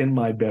make are in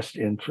my best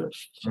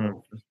interests?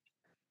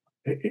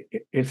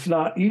 It's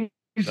not easy.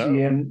 No.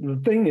 And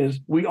the thing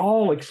is, we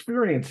all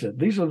experience it.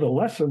 These are the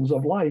lessons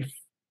of life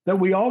that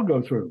we all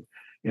go through.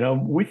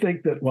 We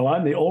think that, well,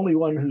 I'm the only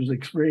one who's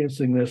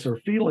experiencing this or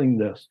feeling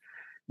this.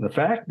 The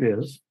fact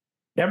is,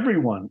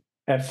 everyone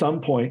at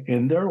some point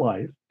in their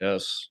life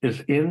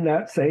is in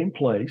that same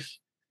place,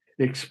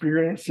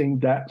 experiencing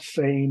that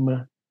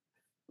same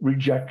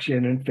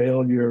rejection and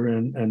failure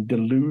and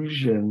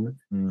delusion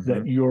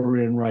that you're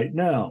in right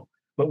now.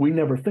 But we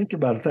never think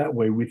about it that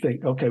way. We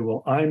think, okay,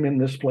 well, I'm in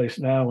this place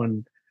now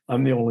and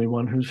I'm the only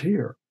one who's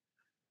here.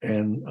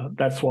 And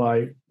that's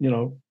why,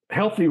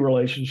 healthy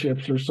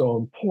relationships are so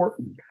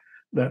important.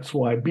 That's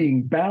why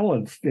being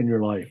balanced in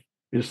your life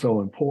is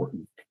so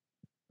important.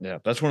 Yeah,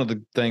 that's one of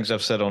the things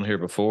I've said on here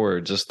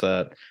before, just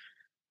that,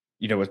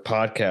 with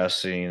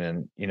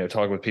podcasting and,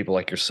 talking with people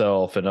like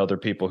yourself and other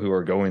people who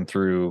are going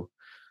through,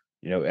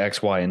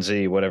 X, Y, and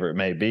Z, whatever it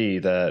may be,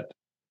 that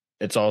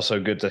it's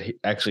also good to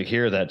actually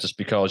hear that, just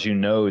because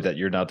that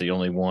you're not the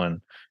only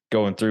one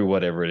going through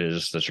whatever it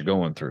is that you're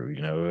going through.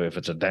 If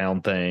it's a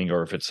down thing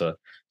or if it's a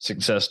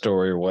success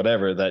story or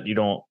whatever, that you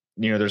don't,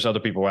 there's other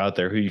people out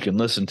there who you can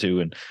listen to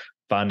and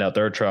find out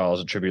their trials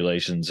and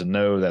tribulations and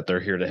know that they're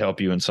here to help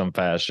you in some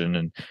fashion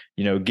and,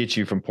 get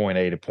you from point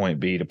A to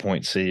point B to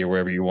point C or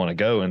wherever you want to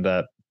go. And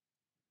that,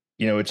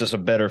 it's just a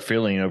better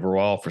feeling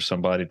overall for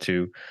somebody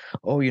to,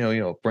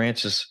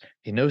 Branch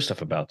he knows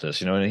stuff about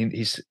this, and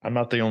I'm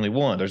not the only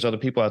one. There's other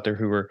people out there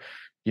who are,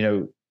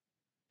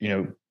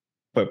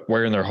 but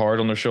wearing their heart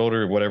on their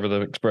shoulder, whatever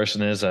the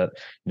expression is, that,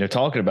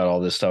 talking about all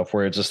this stuff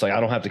where it's just like, I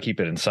don't have to keep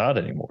it inside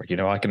anymore.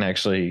 I can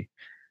actually,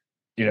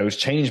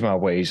 change my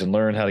ways and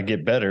learn how to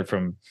get better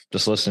from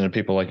just listening to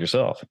people like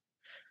yourself.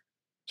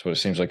 That's what it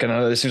seems like. And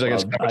it seems like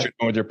it's what you're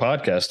doing with your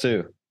podcast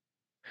too.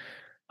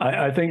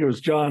 I think it was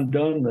John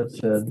Donne that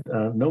said,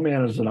 no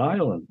man is an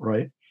island,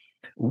 right?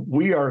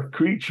 We are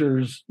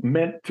creatures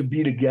meant to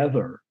be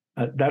together.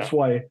 That's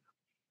why,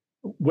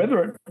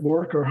 whether at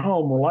work or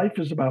home, life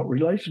is about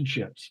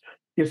relationships.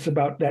 It's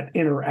about that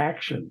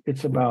interaction.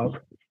 It's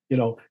about,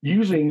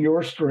 using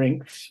your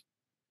strengths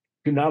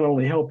to not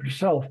only help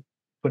yourself,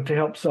 but to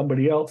help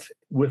somebody else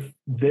with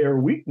their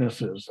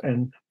weaknesses.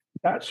 And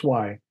that's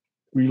why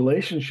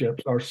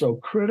relationships are so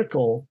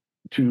critical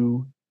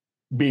to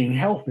being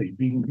healthy,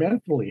 being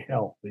mentally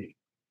healthy.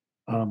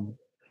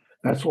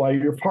 That's why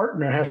your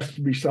partner has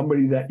to be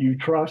somebody that you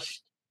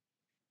trust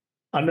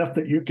enough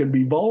that you can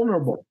be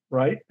vulnerable,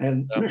 right?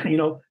 And,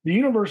 the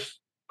universe,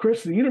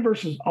 Chris, the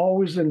universe is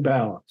always in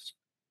balance.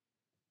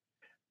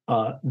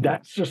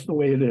 That's just the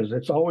way it is.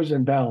 It's always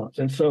in balance.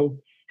 And so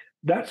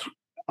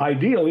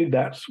ideally,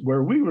 that's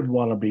where we would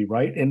want to be,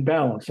 right? In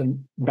balance.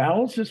 And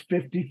balance is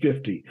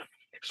 50-50.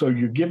 So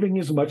you're giving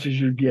as much as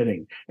you're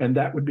getting, and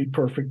that would be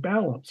perfect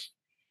balance.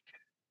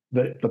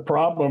 The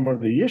problem or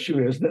the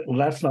issue is that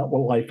that's not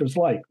what life is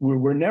like.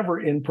 We're never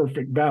in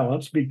perfect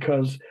balance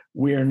because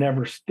we are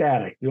never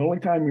static. The only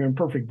time you're in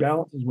perfect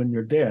balance is when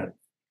you're dead.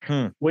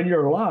 When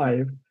you're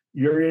alive,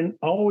 you're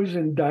always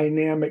in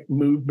dynamic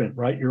movement,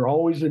 right? You're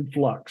always in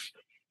flux.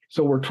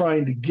 So we're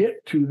trying to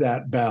get to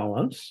that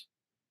balance.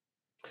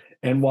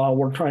 And while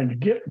we're trying to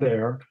get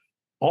there,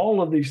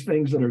 all of these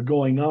things that are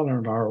going on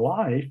in our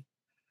life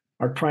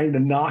are trying to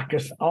knock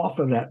us off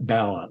of that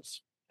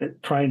balance,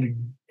 trying to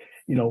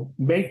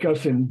make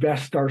us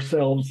invest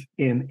ourselves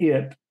in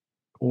it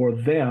or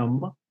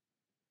them.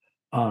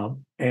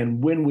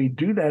 And when we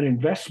do that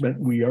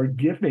investment, we are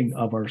giving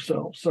of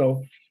ourselves.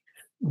 So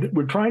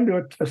we're trying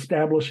to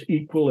establish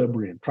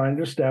equilibrium, trying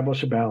to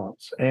establish a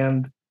balance.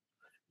 And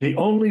the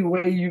only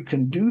way you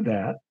can do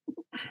that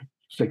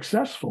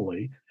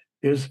successfully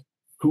is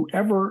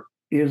whoever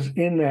is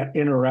in that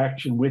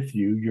interaction with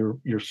you,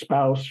 your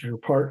spouse, your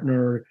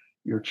partner,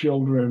 your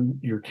children,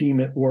 your team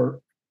at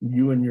work,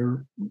 you and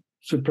your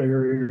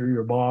superior,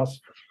 your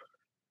boss.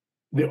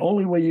 The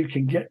only way you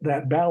can get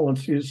that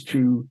balance is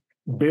to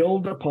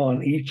build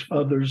upon each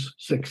other's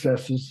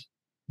successes,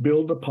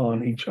 build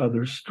upon each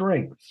other's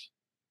strengths.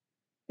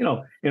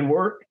 In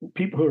work,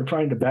 people who are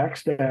trying to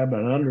backstab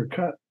and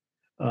undercut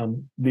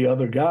the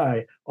other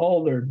guy,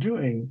 all they're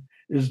doing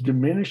is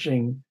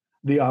diminishing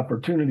the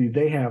opportunity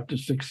they have to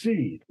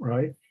succeed,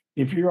 right?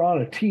 If you're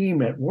on a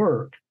team at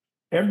work,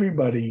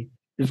 everybody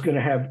is going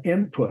to have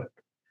input.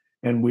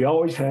 And we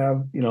always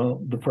have,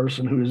 the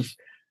person who is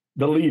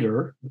the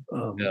leader,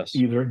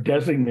 either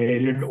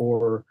designated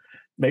or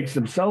makes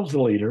themselves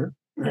the leader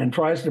and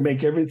tries to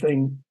make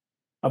everything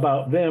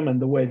about them and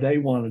the way they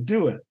want to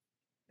do it.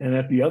 And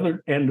at the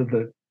other end of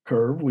the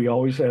curve. We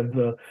always have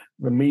the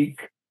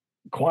meek,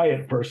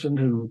 quiet person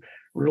who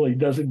really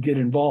doesn't get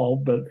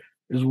involved, but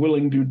is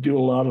willing to do a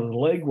lot of the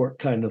legwork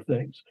kind of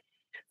things.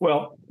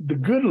 Well, the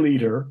good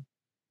leader,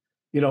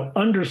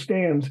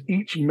 understands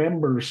each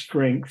member's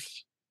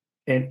strengths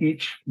and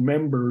each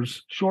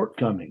member's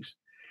shortcomings.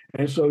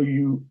 And so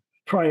you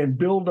try and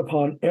build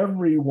upon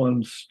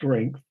everyone's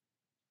strength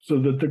so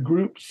that the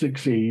group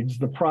succeeds,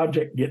 the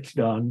project gets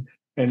done,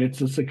 and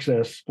it's a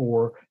success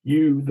for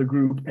you, the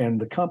group, and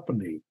the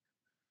company.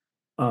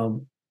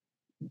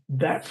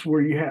 That's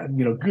where you have,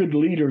 good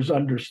leaders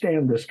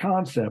understand this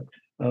concept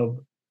of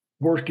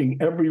working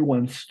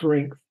everyone's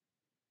strength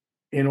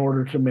in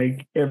order to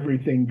make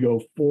everything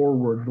go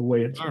forward the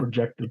way it's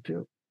projected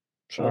to.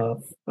 Sure.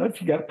 But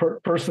you got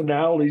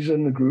personalities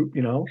in the group,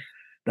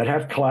 that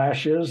have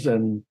clashes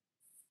and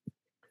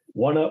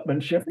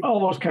one-upmanship,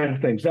 all those kind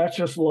of things. That's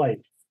just life.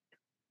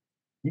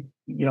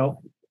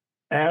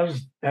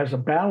 As a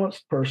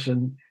balanced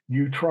person,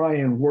 you try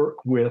and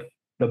work with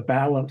the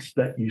balance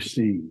that you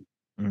see.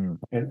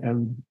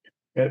 And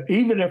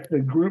even if the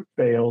group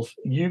fails,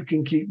 you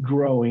can keep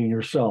growing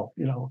yourself.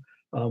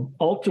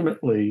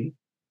 Ultimately,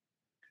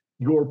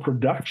 your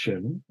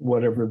production,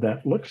 whatever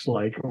that looks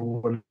like,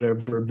 or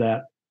whatever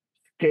that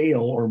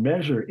scale or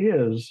measure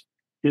is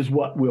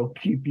what will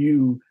keep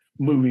you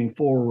moving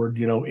forward,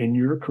 in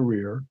your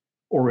career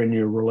or in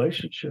your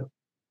relationship.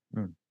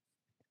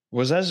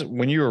 Was as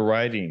when you were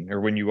writing,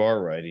 or when you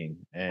are writing,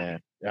 and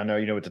I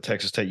know, at the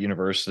Texas State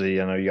University,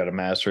 I know you got a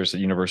master's at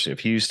the University of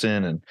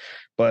Houston,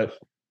 but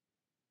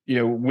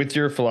with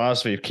your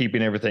philosophy of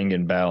keeping everything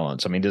in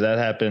balance, I mean, did that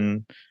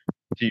happen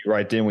to you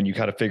right then when you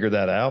kind of figured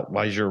that out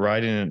while you're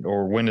writing it,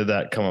 or when did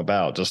that come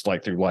about? Just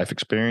like through life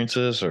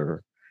experiences,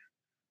 or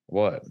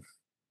what?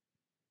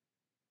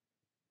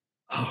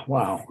 Oh,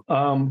 wow.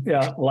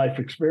 Yeah, life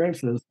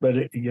experiences, but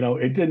it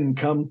didn't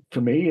come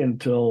to me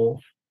until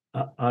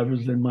I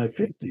was in my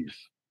 50s.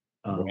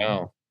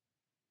 Wow.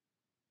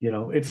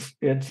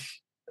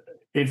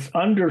 It's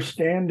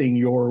understanding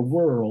your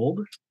world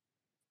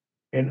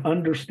and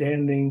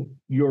understanding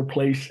your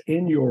place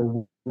in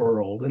your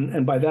world.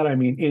 And by that, I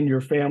mean in your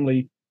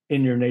family,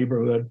 in your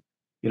neighborhood,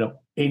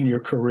 in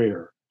your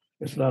career.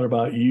 It's not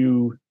about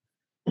you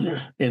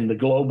in the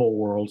global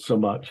world so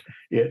much.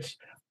 It's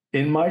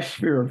in my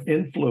sphere of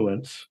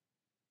influence,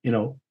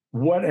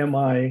 what am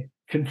I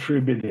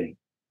contributing?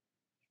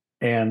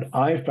 And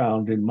I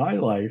found in my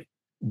life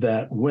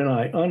that when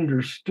I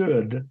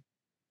understood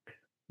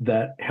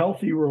that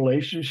healthy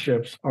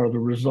relationships are the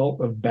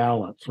result of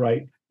balance,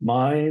 right?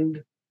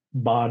 Mind,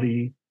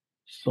 body,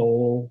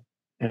 soul,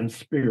 and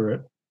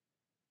spirit.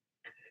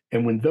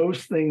 And when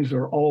those things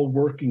are all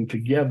working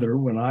together,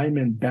 when I'm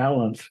in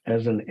balance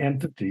as an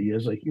entity,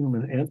 as a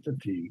human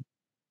entity,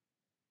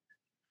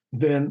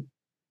 then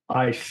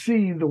I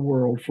see the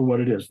world for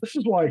what it is. This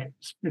is why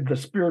the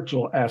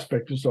spiritual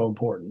aspect is so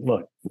important.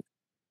 Look,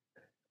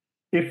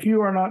 if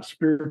you are not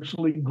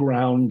spiritually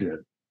grounded,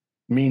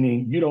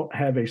 meaning you don't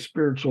have a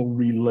spiritual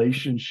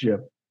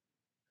relationship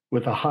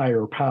with a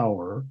higher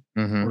power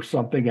or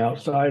something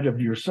outside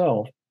of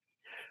yourself,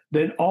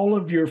 then all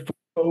of your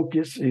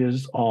focus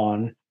is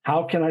on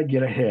how can I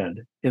get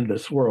ahead in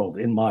this world,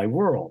 in my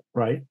world,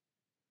 right?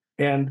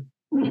 And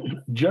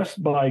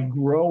just by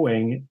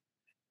growing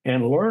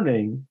and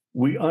learning,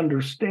 we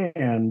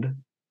understand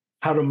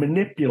how to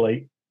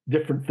manipulate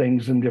different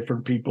things and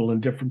different people in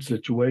different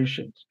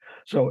situations.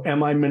 So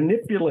am I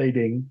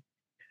manipulating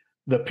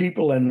the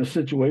people and the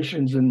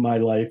situations in my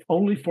life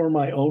only for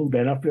my own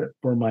benefit,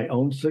 for my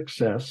own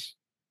success?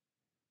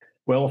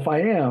 Well, if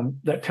I am,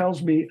 that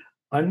tells me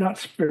I'm not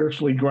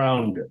spiritually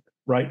grounded,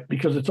 right?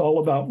 Because it's all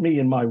about me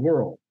and my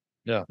world.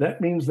 Yeah.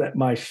 That means that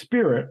my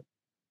spirit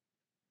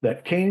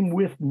that came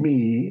with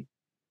me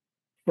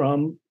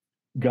from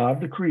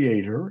God the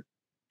Creator,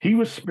 He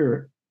was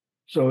spirit.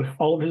 So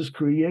all of His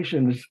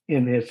creation is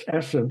in its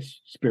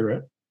essence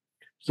spirit.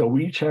 So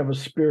we each have a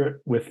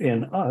spirit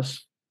within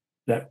us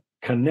that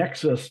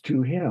connects us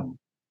to Him.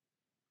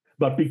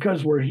 But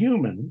because we're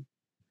human,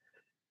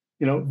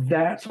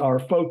 that's our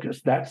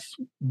focus. That's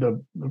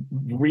the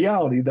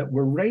reality that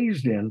we're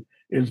raised in,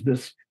 is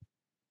this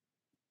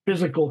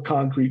physical,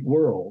 concrete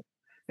world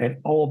and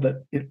all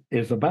that it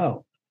is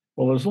about.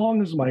 Well, as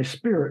long as my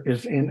spirit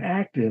is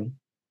inactive,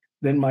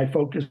 then my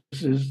focus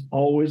is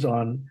always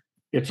on,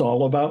 it's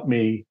all about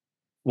me,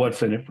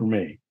 what's in it for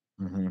me.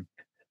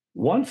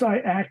 Once I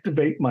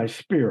activate my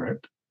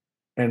spirit,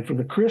 and for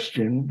the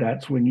Christian,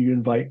 that's when you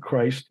invite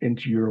Christ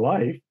into your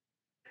life.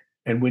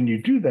 And when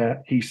you do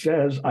that, He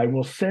says, I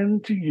will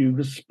send to you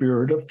the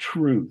Spirit of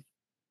truth.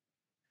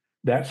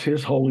 That's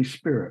His Holy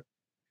Spirit.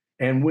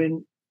 And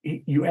when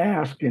you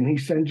ask and He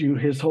sends you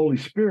His Holy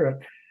Spirit,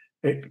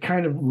 it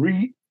kind of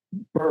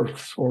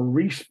rebirths or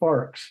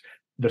re-sparks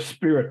the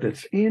spirit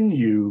that's in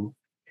you.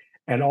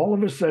 And all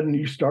of a sudden,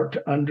 you start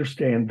to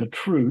understand the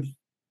truth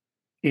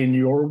in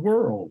your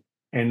world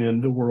and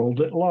in the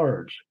world at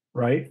large,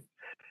 right?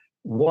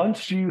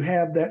 Once you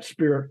have that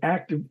spirit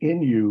active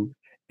in you,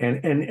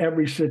 and in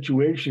every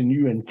situation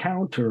you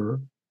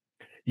encounter,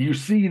 you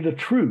see the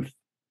truth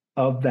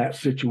of that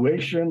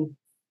situation,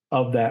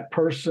 of that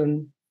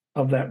person,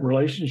 of that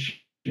relationship.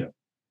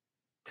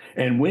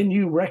 And when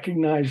you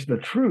recognize the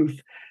truth,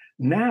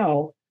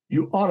 now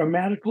you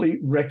automatically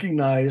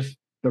recognize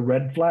the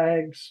red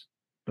flags,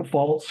 the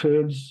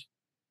falsehoods,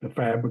 the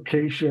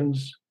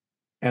fabrications,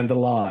 and the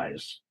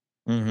lies.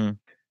 Mm-hmm.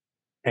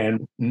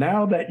 And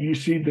now that you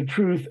see the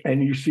truth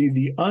and you see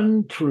the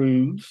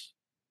untruths,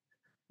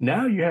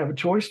 now you have a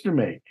choice to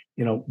make.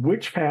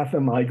 Which path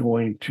am I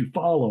going to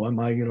follow? Am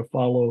I going to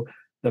follow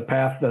the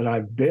path that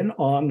I've been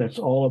on that's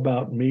all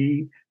about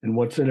me and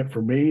what's in it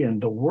for me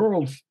and the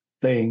world's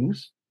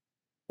things?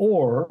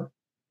 Or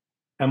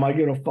am I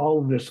going to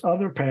follow this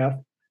other path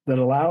that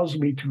allows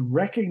me to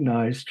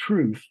recognize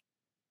truth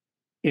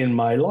in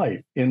my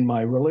life, in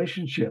my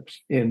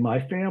relationships, in my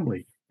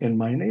family, in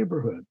my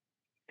neighborhood?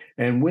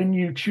 And when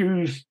you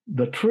choose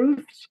the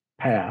truth's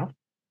path,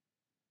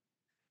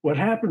 what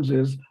happens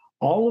is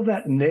all of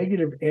that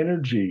negative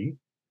energy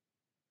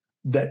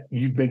that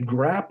you've been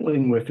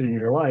grappling with in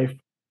your life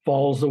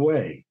falls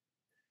away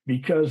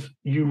because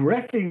you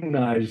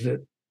recognize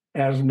it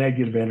as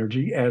negative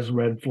energy, as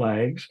red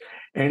flags.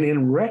 And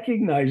in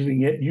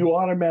recognizing it, you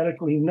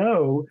automatically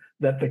know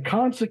that the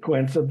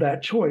consequence of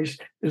that choice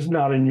is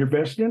not in your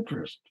best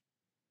interest.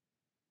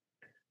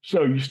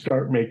 So you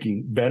start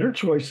making better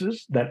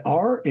choices that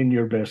are in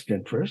your best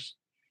interest,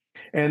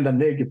 and the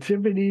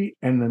negativity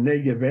and the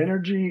negative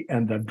energy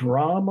and the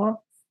drama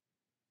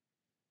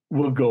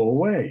will go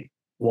away.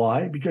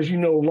 Why? Because you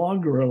no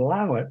longer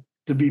allow it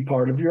to be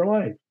part of your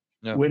life.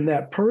 Yeah. When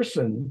that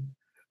person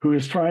who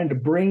is trying to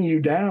bring you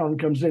down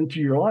comes into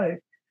your life,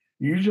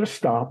 you just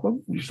stop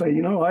them. You say,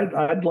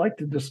 I'd like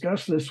to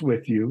discuss this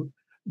with you,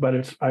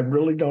 but I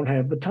really don't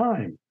have the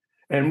time.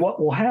 And what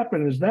will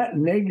happen is that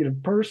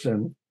negative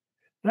person,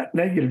 that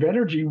negative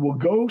energy will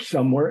go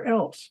somewhere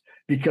else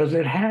because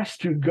it has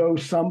to go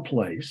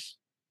someplace,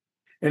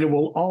 and it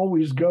will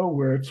always go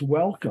where it's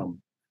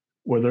welcome,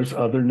 where there's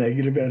other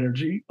negative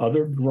energy,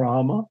 other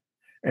drama.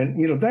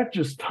 And, that's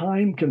just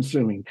time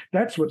consuming.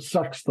 That's what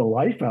sucks the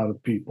life out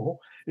of people,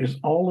 is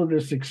all of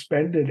this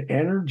expended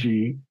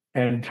energy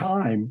and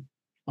time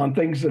on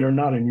things that are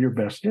not in your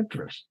best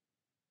interest.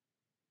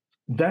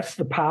 That's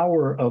the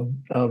power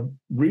of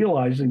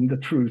realizing the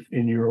truth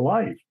in your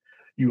life.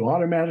 You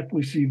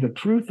automatically see the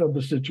truth of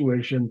the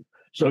situation,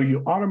 so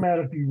you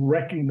automatically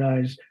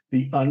recognize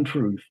the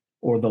untruth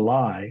or the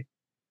lie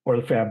or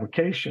the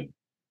fabrication.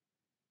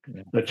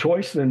 Yeah. The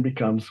choice then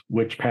becomes,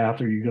 which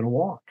path are you going to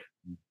walk?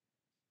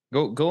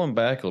 Going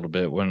back a little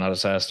bit when I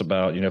was asked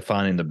about,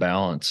 finding the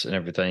balance and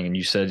everything, and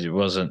you said it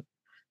wasn't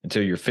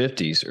until your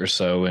 50s or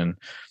so, and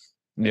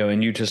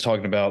and you just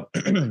talking about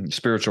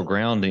spiritual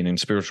grounding and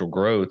spiritual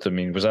growth. I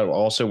mean, was that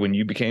also when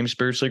you became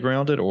spiritually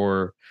grounded,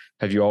 or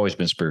have you always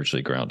been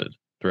spiritually grounded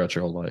throughout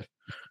your whole life?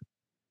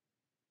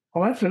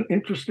 Well, that's an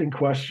interesting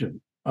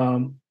question.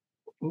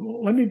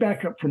 Let me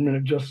back up for a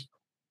minute. Just,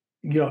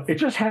 it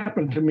just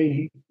happened to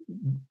me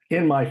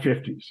in my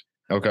 50s.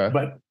 Okay.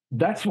 But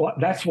that's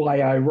why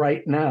I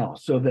write now,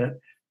 so that,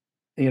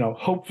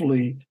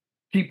 hopefully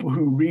people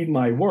who read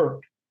my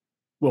work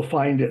will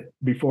find it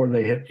before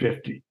they hit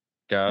 50.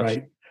 Gotcha.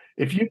 Right.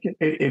 If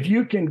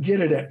you can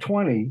get it at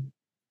 20,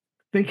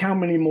 think how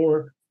many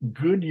more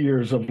good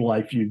years of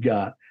life you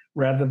got,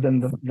 rather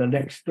than the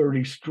next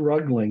 30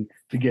 struggling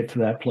to get to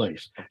that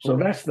place. So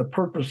that's the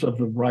purpose of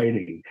the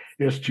writing,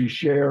 is to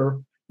share,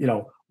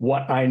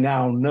 what I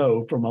now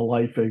know from a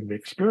life of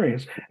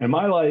experience. And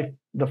my life,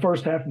 the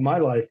first half of my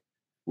life,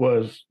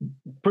 was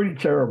pretty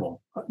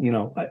terrible.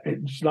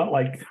 It's not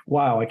like,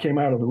 wow, I came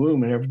out of the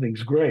womb and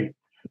everything's great.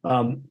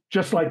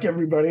 Just like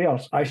everybody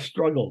else, I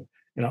struggled.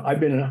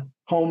 I've been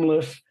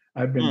homeless,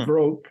 I've been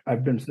broke,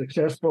 I've been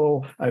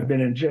successful, I've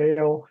been in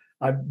jail,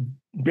 I've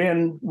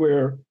been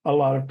where a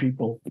lot of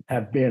people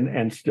have been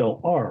and still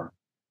are.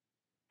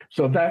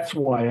 So that's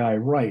why I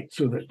write,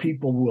 so that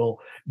people will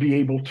be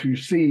able to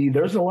see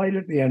there's a light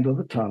at the end of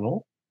the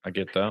tunnel. I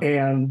get that.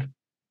 And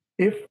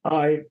if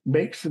I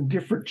make some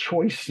different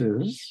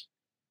choices,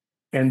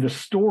 and the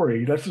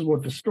story, this is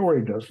what the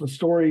story does. The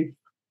story,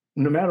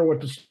 no matter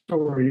what the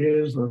story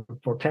is, the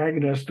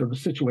protagonist or the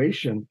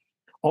situation,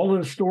 all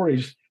of the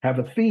stories have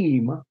a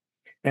theme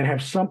and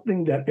have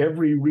something that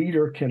every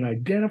reader can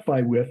identify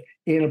with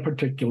in a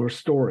particular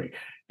story,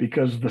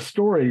 because the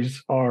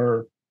stories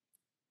are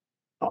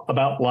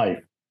about life,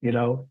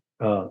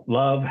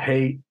 love,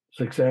 hate,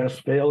 success,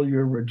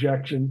 failure,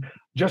 rejection,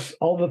 just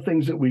all the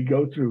things that we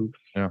go through.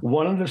 Yeah.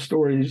 One of the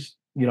stories,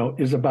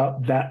 is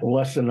about that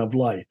lesson of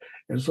life.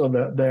 And so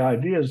the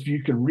idea is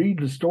you can read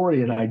the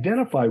story and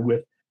identify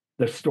with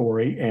the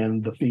story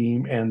and the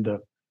theme and the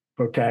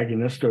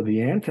protagonist or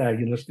the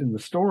antagonist in the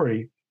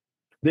story.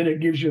 Then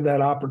it gives you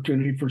that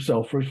opportunity for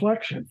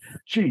self-reflection.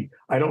 Gee,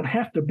 I don't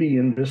have to be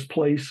in this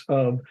place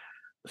of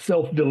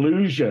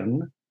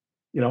self-delusion.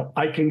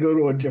 I can go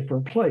to a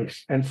different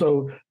place. And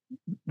so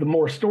the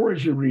more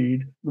stories you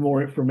read, the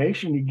more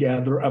information you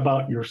gather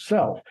about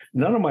yourself.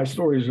 None of my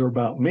stories are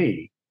about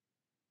me.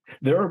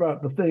 They're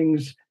about the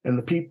things and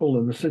the people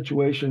and the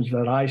situations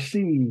that I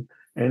see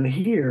and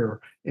hear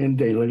in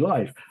daily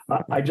life.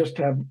 I just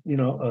have,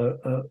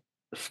 a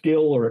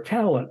skill or a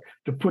talent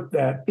to put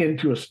that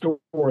into a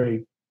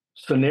story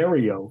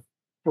scenario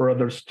for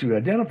others to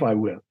identify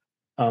with.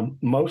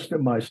 Most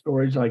of my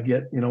stories I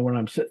get, when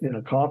I'm sitting in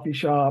a coffee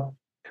shop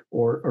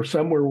or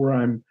somewhere where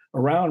I'm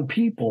around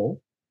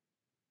people.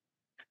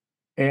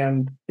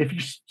 And if you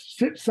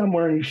sit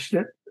somewhere and you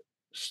sit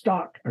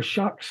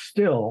shocked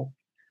still,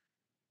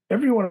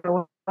 everyone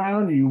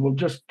around you will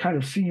just kind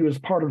of see you as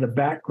part of the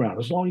background,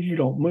 as long as you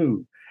don't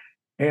move.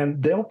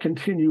 And they'll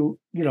continue,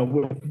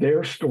 with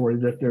their story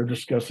that they're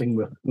discussing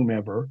with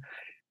whomever.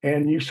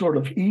 And you sort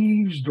of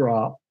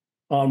eavesdrop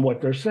on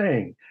what they're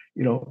saying.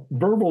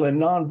 Verbal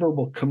and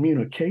nonverbal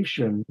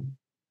communication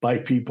by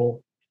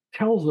people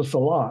tells us a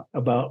lot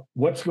about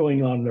what's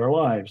going on in their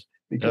lives,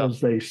 because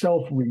they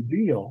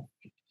self-reveal.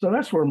 So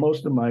that's where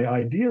most of my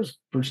ideas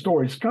for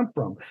stories come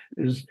from,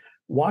 is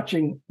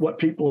watching what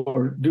people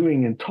are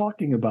doing and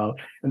talking about.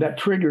 And that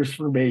triggers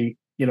for me,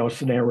 a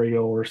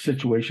scenario or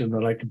situation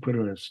that I can put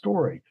in a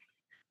story.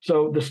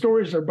 So the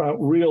stories are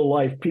about real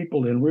life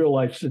people in real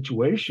life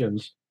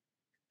situations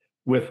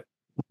with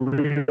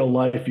real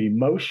life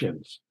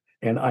emotions.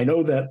 And I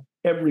know that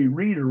every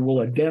reader will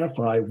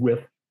identify with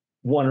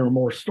one or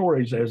more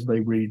stories as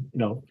they read,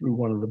 through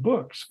one of the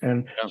books.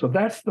 And so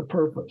that's the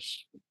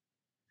purpose.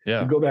 Yeah.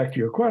 To go back to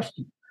your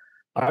question,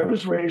 I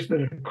was raised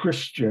in a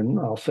Christian,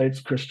 I'll say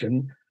it's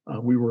Christian.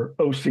 We were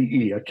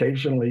OCE,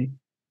 occasionally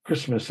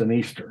Christmas and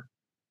Easter.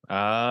 Okay.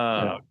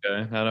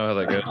 I know how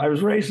that goes. I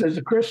was raised as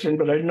a Christian,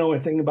 but I didn't know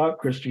anything about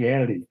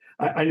Christianity.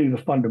 I knew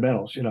the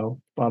fundamentals,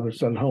 Father,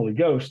 Son, Holy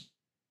Ghost.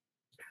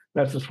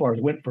 That's as far as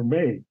it went for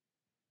me.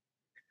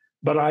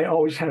 But I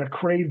always had a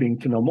craving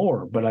to know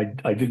more, but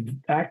I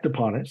didn't act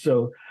upon it.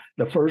 So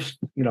the first,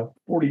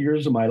 40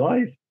 years of my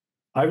life,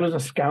 I was a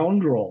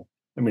scoundrel.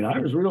 I mean,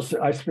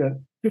 I spent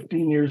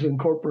 15 years in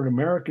corporate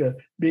America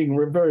being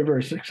very,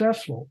 very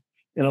successful.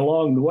 And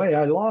along the way,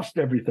 I lost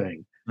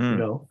everything,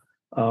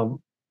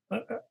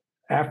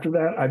 After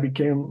that, I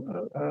became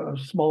a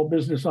small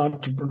business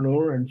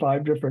entrepreneur in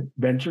 5 different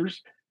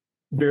ventures,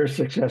 very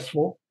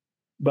successful.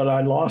 But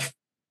I lost,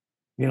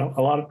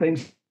 a lot of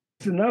things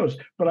in those.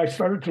 But I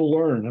started to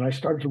learn, and I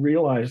started to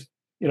realize,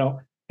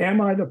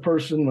 am I the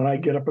person when I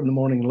get up in the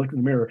morning and look in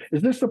the mirror?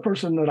 Is this the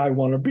person that I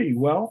want to be?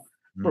 Well,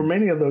 for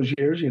many of those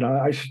years,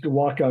 I used to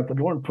walk out the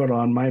door and put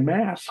on my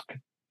mask.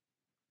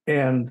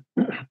 And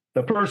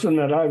the person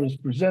that I was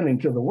presenting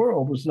to the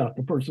world was not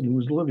the person who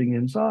was living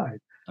inside.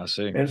 I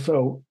see. And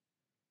so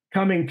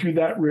coming to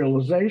that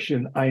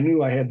realization, I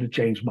knew I had to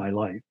change my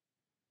life.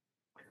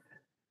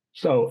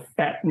 So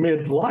at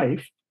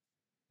midlife,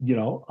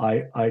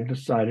 I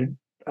decided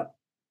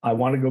I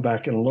want to go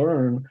back and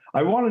learn.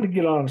 I wanted to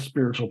get on a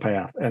spiritual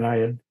path, and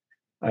I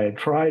had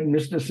tried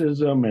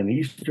mysticism and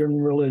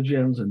Eastern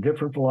religions and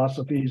different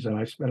philosophies, and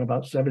I spent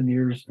about 7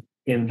 years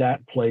in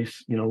that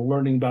place,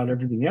 learning about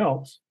everything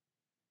else.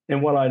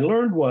 And what I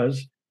learned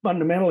was,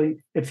 fundamentally,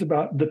 it's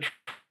about the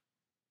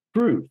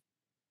truth.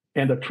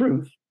 And the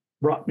truth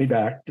brought me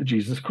back to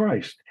Jesus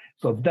Christ.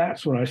 So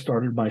that's when I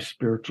started my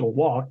spiritual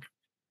walk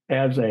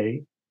as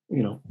a,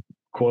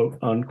 quote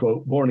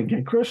unquote, born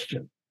again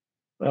Christian.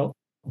 Well,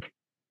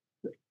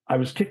 I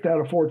was kicked out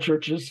of 4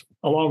 churches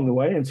along the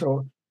way. And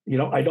so,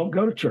 I don't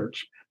go to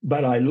church,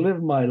 but I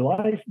live my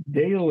life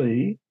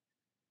daily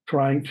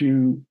trying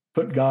to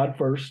put God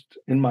first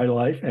in my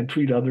life and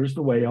treat others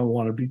the way I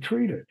want to be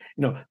treated.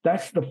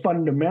 That's the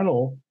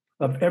fundamental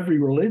of every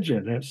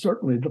religion. And it's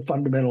certainly the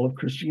fundamental of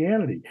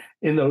Christianity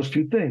in those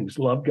 2 things: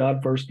 love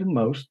God first and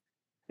most,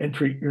 and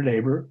treat your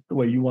neighbor the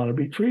way you want to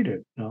be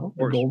treated.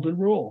 The golden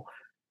rule.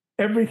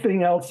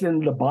 Everything else in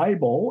the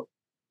Bible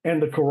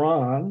and the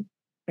Quran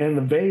and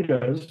the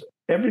Vedas,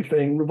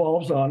 everything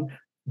revolves on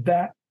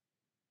that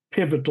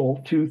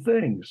pivotal 2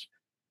 things: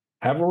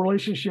 have a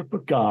relationship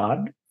with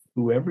God,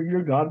 whoever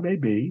your God may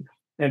be,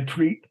 and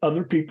treat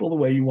other people the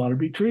way you want to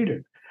be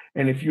treated.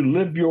 And if you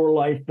live your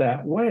life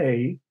that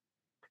way,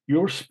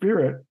 your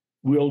spirit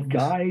will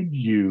guide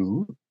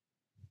you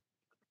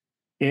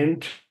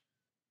into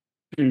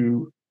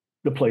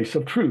the place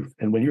of truth.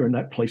 And when you're in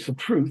that place of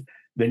truth,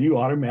 then you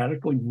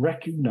automatically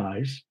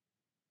recognize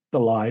the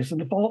lies and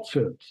the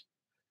falsehoods.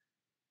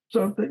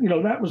 So,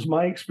 that was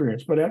my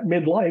experience. But at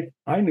midlife,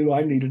 I knew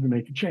I needed to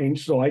make a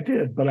change. So I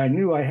did. But I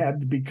knew I had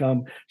to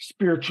become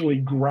spiritually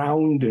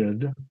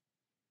grounded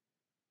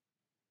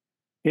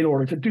in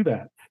order to do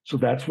that. So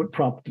that's what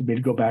prompted me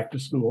to go back to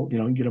school,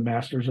 and get a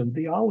master's in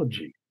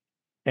theology.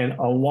 And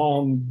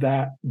along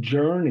that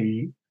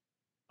journey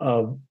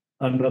of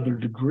another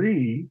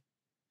degree,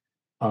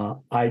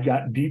 I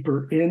got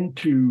deeper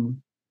into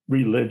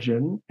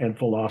religion and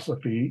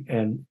philosophy,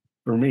 and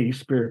for me,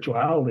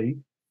 spirituality.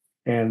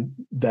 And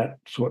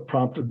that's what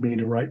prompted me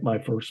to write my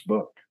first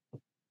book.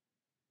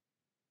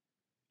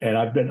 And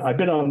I've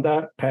been on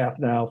that path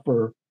now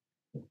for,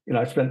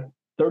 I spent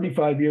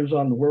 35 years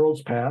on the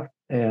world's path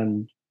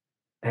and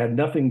had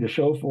nothing to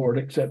show for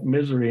it except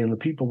misery and the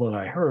people that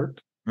I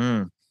hurt.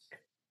 And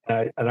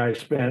I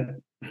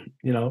spent,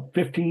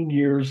 15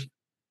 years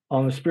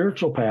on the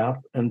spiritual path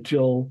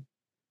until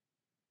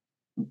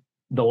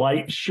the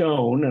light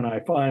shone and I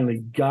finally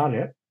got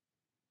it.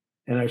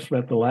 And I've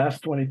spent the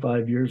last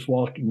 25 years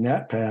walking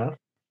that path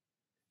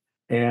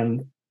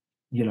and,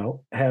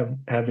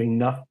 having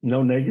no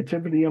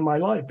negativity in my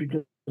life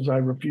because I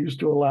refuse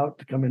to allow it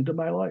to come into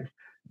my life.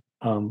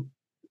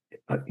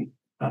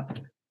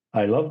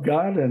 I love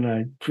God and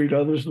I treat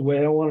others the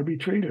way I want to be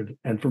treated.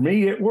 And for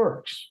me, it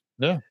works.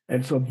 Yeah.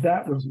 And so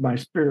that was my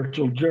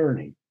spiritual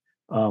journey.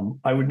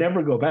 I would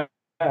never go back.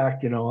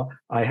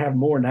 I have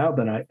more now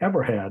than I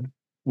ever had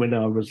when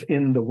I was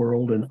in the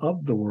world and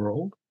of the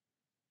world.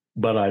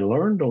 But I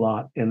learned a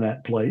lot in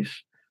that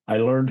place. I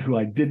learned who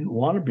I didn't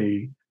want to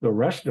be the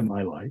rest of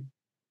my life.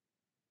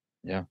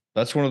 Yeah,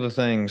 that's one of the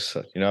things,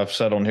 I've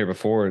said on here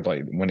before,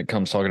 like when it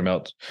comes talking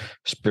about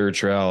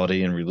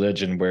spirituality and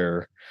religion,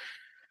 where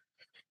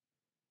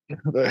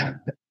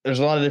there's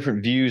a lot of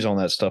different views on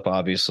that stuff,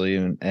 obviously.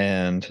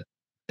 And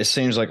it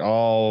seems like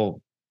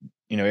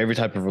every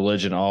type of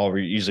religion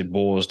usually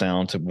boils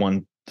down to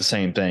the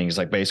same thing. It's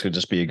like basically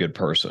just be a good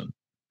person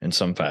in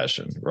some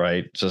fashion,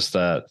 right? Just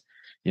that,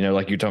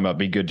 like you're talking about,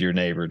 be good to your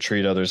neighbor,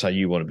 treat others how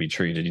you want to be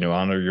treated,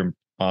 honor your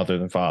mother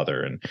and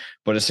father.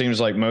 But it seems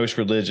like most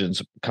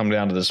religions come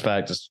down to this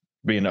fact of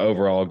being an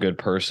overall good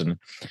person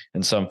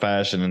in some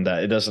fashion, and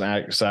that it doesn't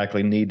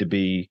exactly need to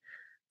be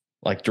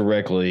like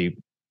directly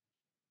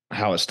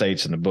how it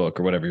states in the book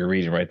or whatever you're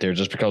reading right there,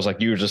 just because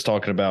like you were just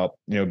talking about,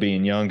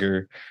 being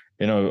younger,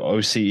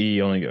 OCE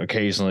only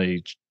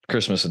occasionally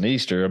Christmas and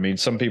Easter. I mean,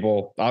 some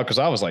people, because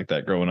I was like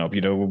that growing up,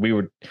 we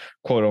would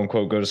quote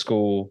unquote go to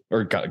school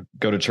or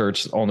go to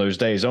church on those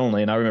days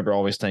only. And I remember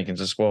always thinking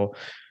just, well,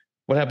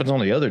 what happens on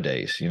the other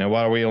days?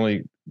 Why are we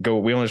only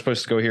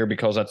supposed to go here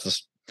because that's the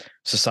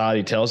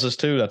society tells us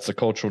to, that's the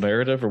cultural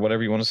narrative or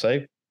whatever you want to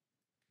say.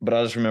 But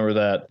I just remember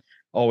that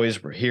always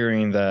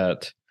hearing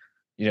that,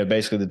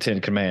 basically the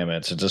 10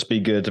 commandments and just be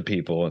good to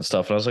people and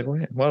stuff. And I was like,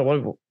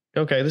 what?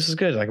 Okay, this is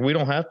good. Like, we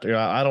don't have to,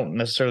 I don't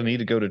necessarily need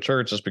to go to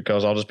church just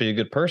because I'll just be a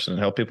good person and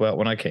help people out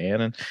when I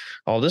can and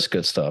all this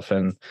good stuff.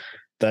 And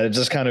that it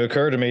just kind of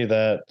occurred to me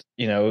that,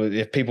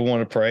 if people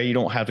want to pray, you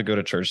don't have to go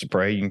to church to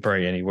pray. You can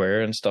pray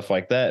anywhere and stuff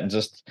like that. And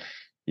just,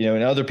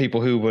 and other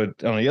people who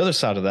would, on the other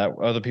side of that,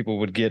 other people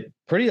would get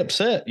pretty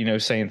upset,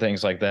 saying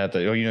things like that,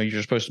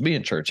 you're supposed to be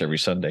in church every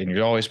Sunday and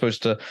you're always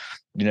supposed to,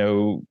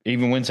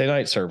 even Wednesday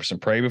night service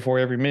and pray before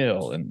every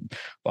meal and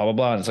blah, blah,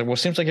 blah. And it's like, well, it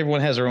seems like everyone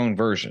has their own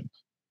version,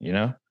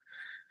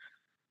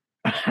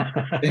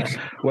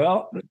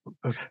 Well,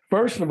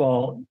 first of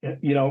all,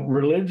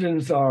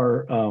 religions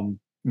are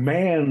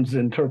man's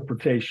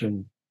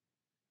interpretation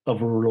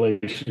of a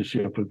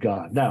relationship with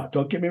God. Now,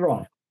 don't get me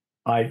wrong.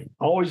 I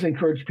always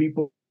encourage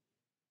people,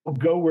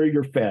 go where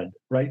you're fed,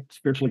 right?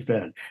 Spiritually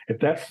fed. If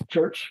that's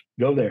church,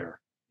 go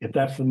there. If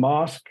that's the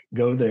mosque,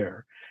 go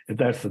there. If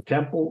that's the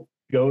temple,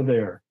 go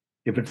there.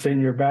 If it's in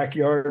your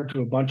backyard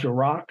to a bunch of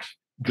rocks,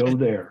 go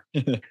there.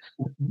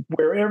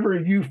 Wherever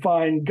you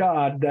find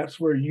God, that's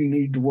where you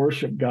need to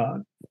worship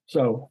God.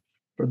 So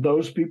for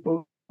those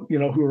people,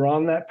 who are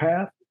on that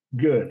path,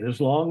 good. As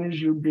long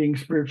as you're being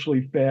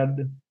spiritually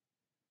fed,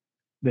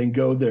 then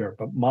go there.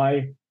 But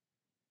my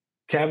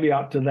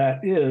caveat to that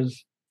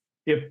is,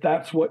 if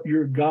that's what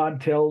your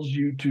God tells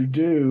you to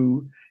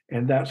do,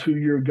 and that's who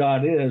your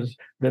God is,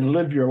 then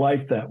live your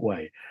life that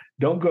way.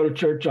 Don't go to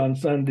church on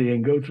Sunday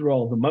and go through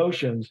all the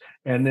motions,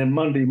 and then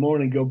Monday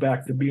morning go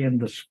back to being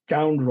the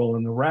scoundrel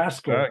and the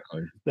rascal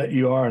that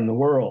you are in the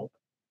world.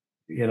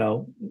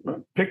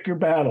 Pick your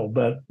battle.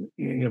 But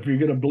if you're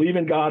going to believe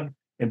in God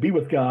and be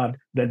with God,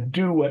 then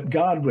do what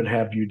God would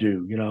have you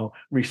do.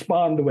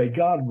 Respond the way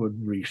God would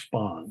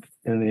respond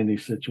in any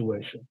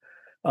situation.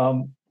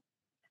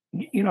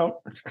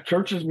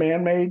 Church is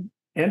man-made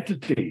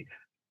entity.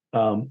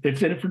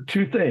 It's in it for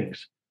two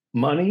things: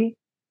 money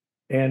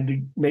and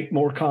to make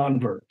more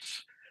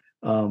converts.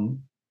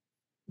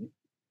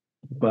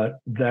 But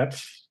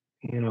that's,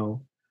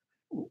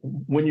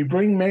 when you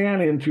bring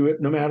man into it,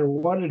 no matter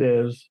what it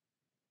is,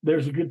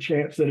 there's a good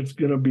chance that it's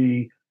going to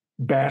be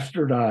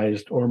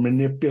bastardized or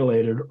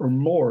manipulated or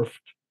morphed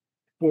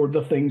for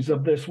the things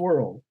of this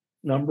world.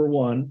 Number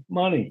one,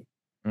 money.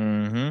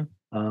 Mm-hmm.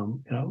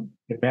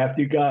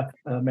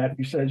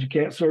 Matthew says you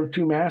can't serve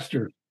two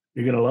masters.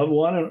 You're going to love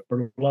one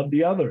or love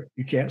the other.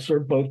 You can't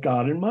serve both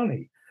God and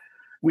money.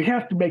 We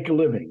have to make a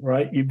living,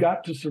 right? You've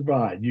got to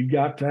survive. You've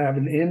got to have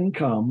an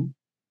income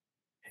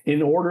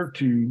in order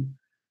to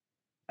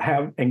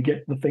have and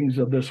get the things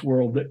of this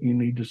world that you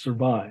need to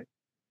survive.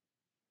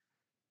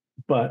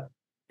 But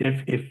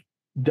if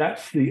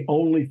that's the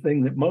only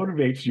thing that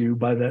motivates you,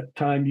 by the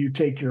time you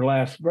take your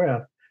last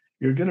breath,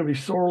 you're going to be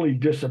sorely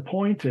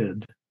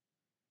disappointed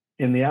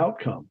in the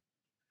outcome.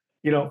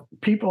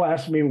 People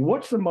ask me,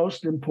 what's the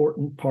most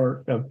important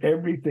part of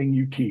everything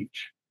you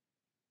teach?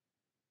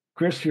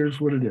 Chris, here's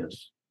what it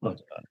is. Look,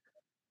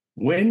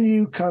 when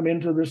you come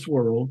into this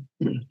world,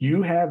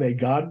 you have a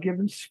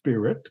God-given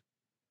spirit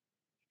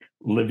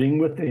living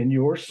within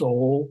your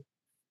soul,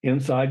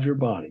 inside your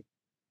body,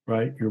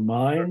 right? Your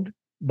mind,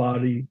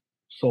 body,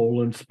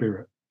 soul, and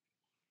spirit.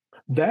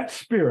 That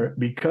spirit,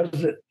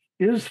 because it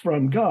is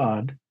from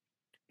God,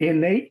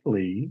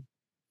 innately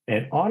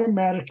and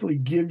automatically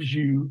gives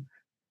you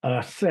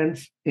a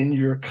sense in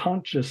your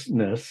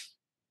consciousness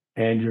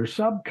and your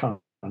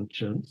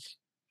subconscious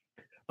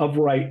of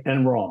right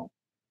and wrong,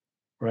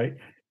 right?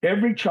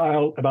 Every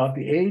child about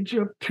the age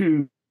of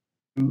 2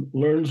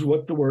 learns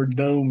what the word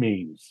no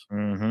means.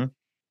 Mm-hmm.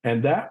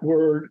 And that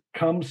word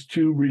comes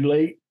to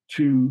relate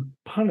to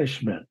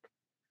punishment,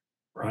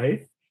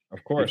 right?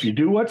 Of course. If you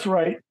do what's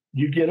right,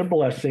 you get a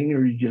blessing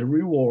or you get a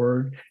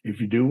reward. If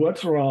you do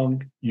what's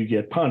wrong, you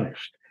get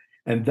punished.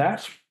 And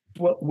that's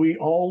what we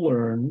all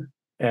learn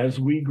as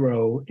we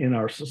grow in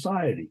our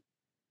society.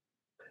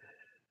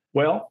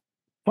 Well,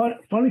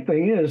 funny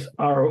thing is,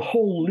 our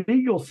whole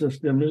legal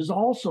system is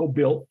also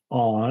built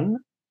on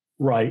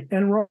right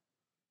and wrong.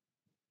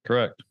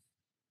 Correct.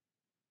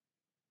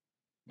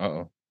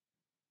 Uh-oh.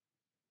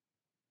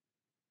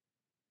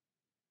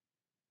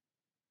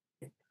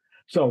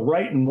 So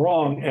right and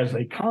wrong as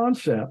a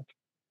concept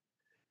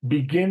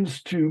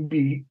begins to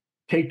be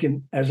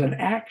taken as an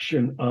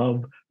action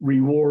of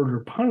reward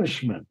or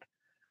punishment,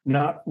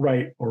 not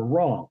right or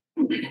wrong.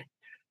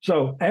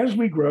 So as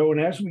we grow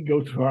and as we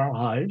go through our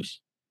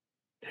lives,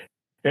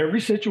 every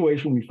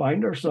situation we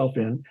find ourselves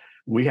in,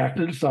 we have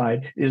to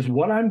decide, is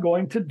what I'm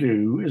going to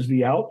do, is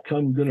the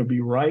outcome going to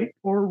be right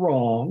or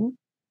wrong?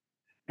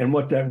 And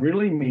what that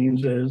really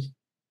means is,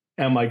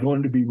 am I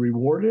going to be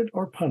rewarded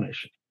or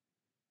punished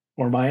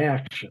for my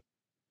action?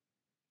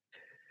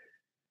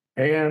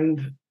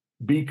 And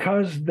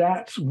because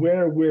that's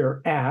where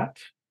we're at,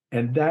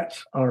 and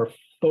that's our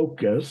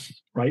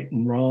focus, right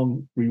and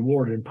wrong,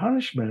 reward and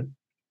punishment,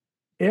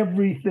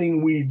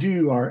 everything we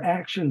do, our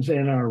actions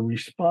and our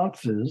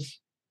responses,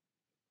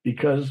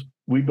 because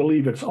we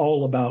believe it's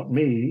all about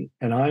me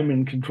and I'm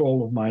in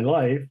control of my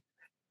life,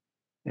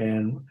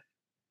 and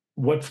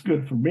what's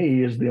good for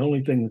me is the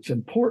only thing that's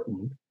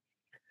important,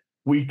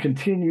 we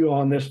continue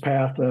on this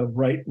path of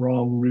right,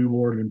 wrong,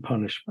 reward, and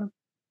punishment.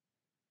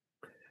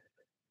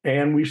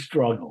 And we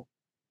struggle.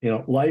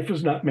 Life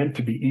is not meant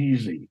to be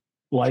easy.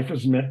 Life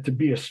is meant to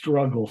be a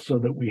struggle so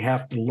that we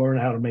have to learn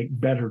how to make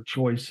better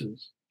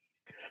choices.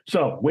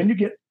 So when you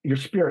get your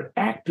spirit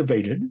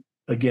activated,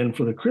 again,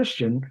 for the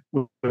Christian,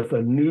 with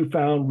a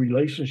newfound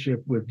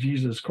relationship with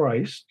Jesus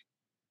Christ,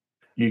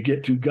 you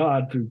get to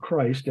God through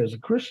Christ as a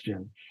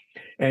Christian,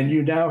 and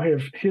you now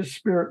have his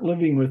spirit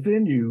living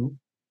within you,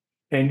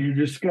 and you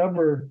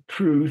discover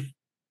truth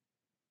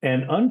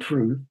and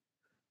untruth,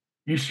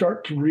 you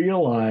start to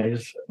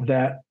realize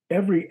that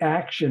every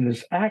action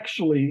is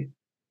actually,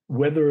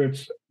 whether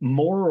it's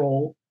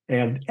moral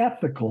and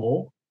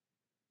ethical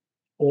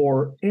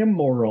or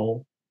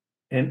immoral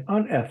and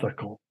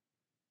unethical.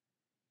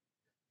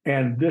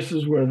 And this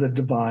is where the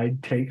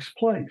divide takes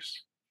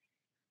place.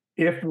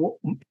 If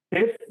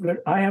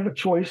I have a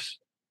choice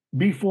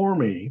before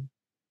me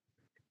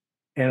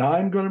and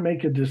I'm going to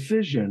make a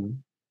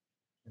decision,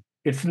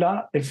 it's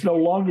no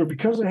longer,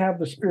 because I have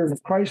the Spirit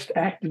of Christ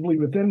actively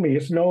within me,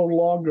 it's no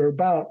longer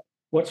about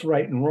what's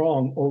right and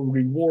wrong or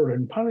reward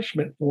and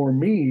punishment for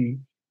me.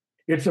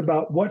 It's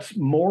about what's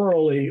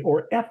morally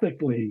or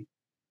ethically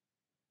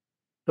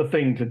the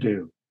thing to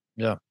do.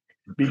 Yeah.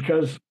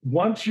 Because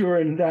once you're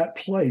in that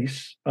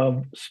place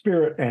of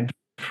spirit and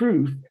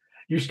truth,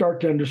 you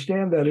start to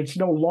understand that it's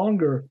no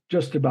longer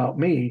just about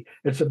me.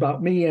 It's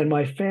about me and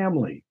my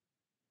family.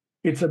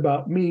 It's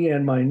about me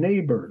and my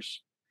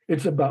neighbors.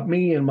 It's about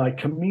me and my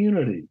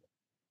community.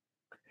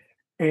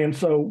 And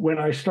so when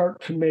I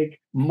start to make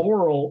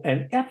moral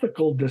and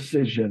ethical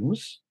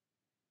decisions,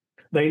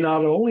 they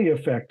not only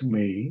affect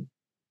me,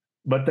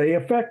 but they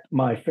affect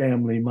my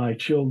family, my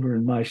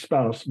children, my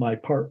spouse, my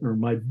partner,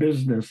 my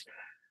business,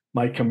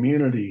 my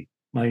community,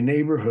 my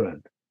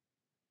neighborhood.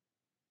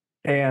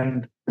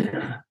 And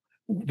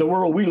the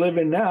world we live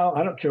in now,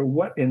 I don't care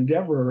what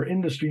endeavor or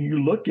industry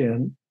you look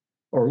in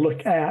or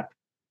look at,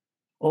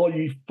 all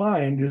you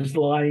find is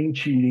lying,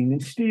 cheating,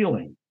 and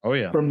stealing. Oh,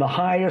 yeah. From the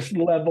highest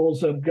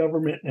levels of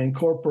government and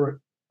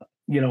corporate,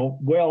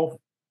 wealth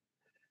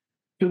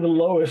to the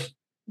lowest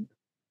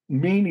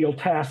menial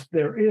task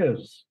there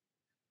is,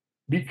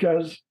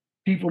 because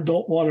people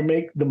don't want to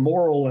make the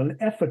moral and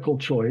ethical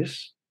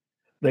choice.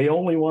 They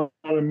only want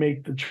to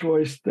make the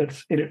choice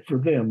that's in it for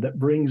them, that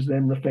brings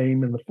them the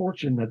fame and the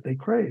fortune that they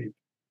crave.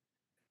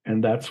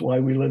 And that's why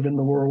we live in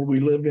the world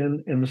we live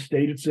in the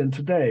state it's in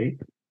today.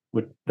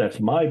 That's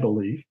my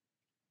belief.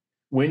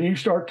 When you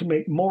start to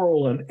make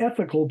moral and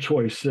ethical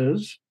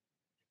choices,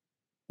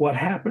 what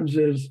happens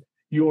is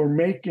you're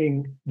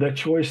making the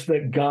choice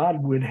that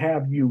God would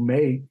have you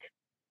make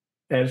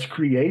as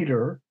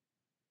creator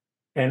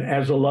and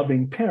as a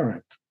loving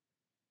parent.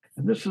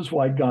 And this is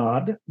why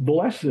God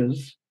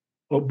blesses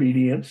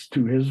obedience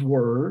to his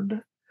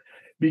word,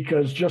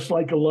 because just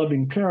like a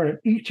loving parent,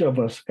 each of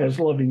us as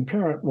loving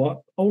parent want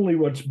only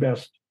what's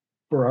best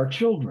for our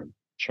children.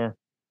 Sure.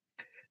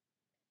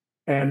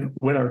 And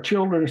when our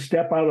children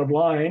step out of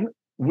line,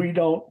 we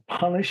don't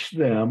punish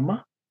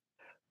them.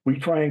 We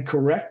try and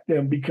correct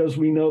them because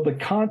we know the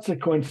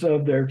consequence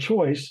of their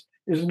choice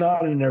is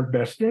not in their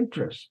best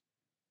interest.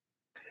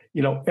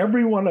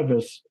 Every one of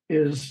us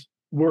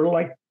we're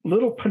like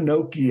little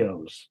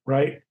Pinocchios,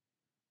 right?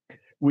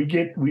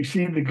 we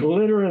see the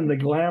glitter and the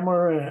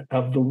glamour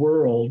of the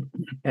world,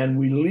 and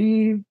we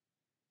leave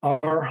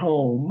our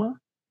home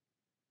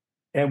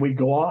and we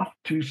go off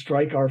to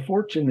strike our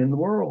fortune in the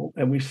world.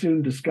 And we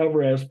soon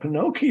discover, as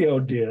Pinocchio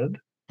did,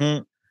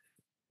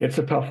 it's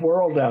a tough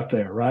world out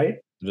there, right?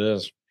 It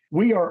is.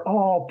 We are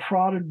all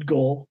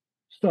prodigal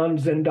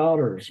sons and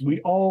daughters. We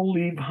all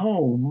leave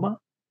home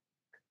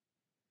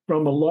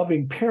from a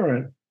loving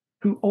parent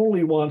who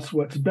only wants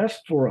what's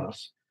best for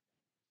us.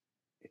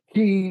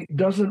 He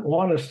doesn't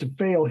want us to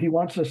fail. He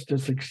wants us to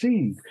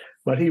succeed,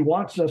 but he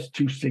wants us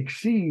to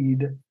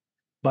succeed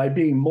by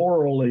being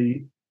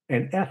morally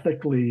and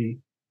ethically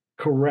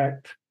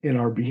correct in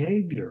our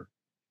behavior.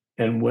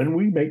 And when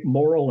we make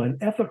moral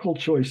and ethical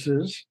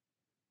choices,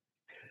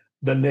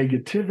 the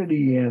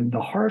negativity and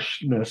the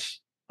harshness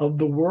of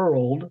the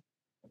world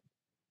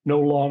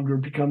no longer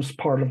becomes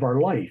part of our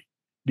life,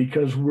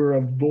 because we're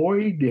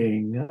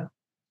avoiding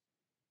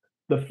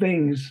the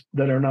things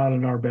that are not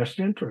in our best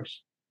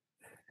interest.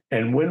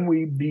 And when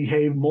we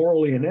behave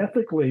morally and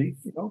ethically,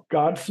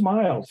 God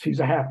smiles. He's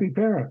a happy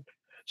parent.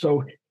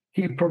 So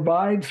he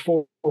provides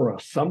for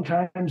us.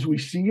 Sometimes we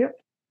see it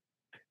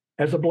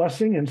as a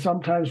blessing, and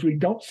sometimes we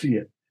don't see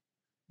it.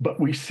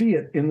 But we see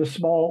it in the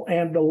small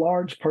and the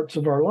large parts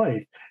of our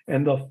life.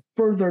 And the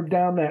further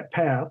down that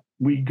path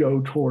we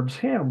go towards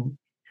him,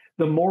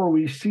 the more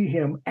we see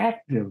him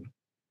active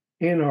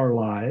in our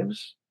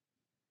lives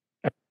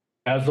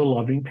as a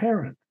loving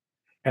parent.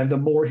 And the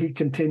more he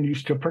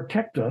continues to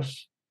protect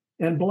us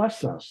and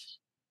bless us.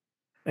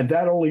 And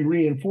that only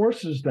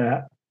reinforces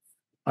that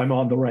I'm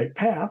on the right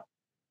path,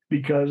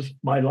 because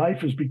my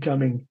life is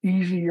becoming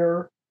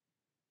easier,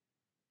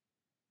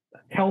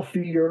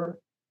 healthier,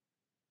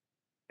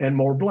 and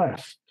more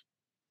blessed.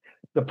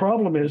 The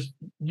problem is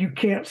you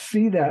can't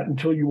see that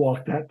until you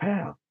walk that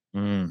path.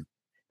 And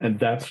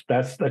that's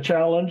the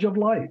challenge of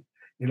life.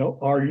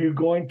 Are you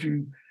going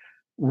to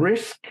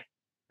risk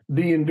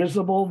the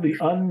invisible, the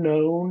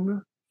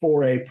unknown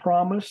for a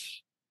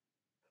promise?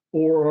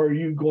 Or are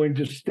you going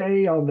to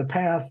stay on the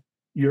path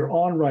you're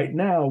on right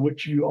now,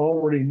 which you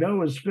already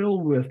know is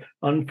filled with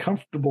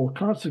uncomfortable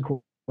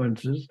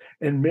consequences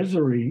and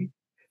misery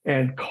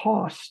and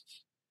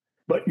costs,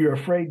 but you're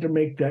afraid to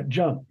make that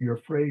jump. You're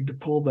afraid to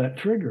pull that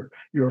trigger.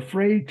 You're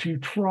afraid to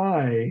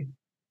try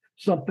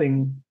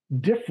something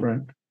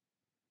different,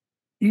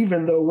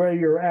 even though where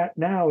you're at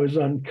now is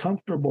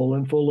uncomfortable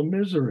and full of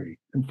misery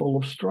and full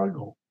of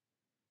struggle.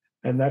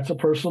 And that's a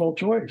personal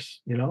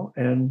choice,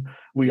 and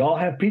we all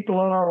have people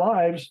in our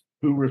lives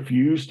who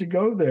refuse to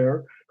go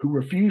there, who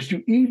refuse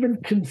to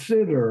even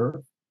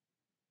consider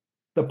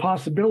the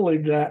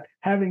possibility that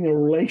having a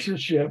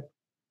relationship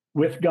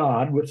with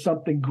God, with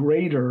something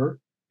greater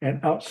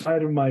and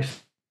outside of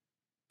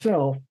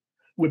myself,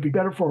 would be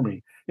better for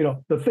me.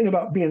 The thing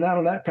about being out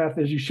on that path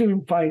is you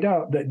soon find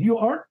out that you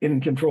aren't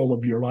in control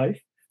of your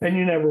life, and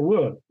you never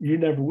would. You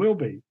never will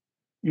be.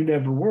 You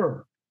never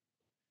were.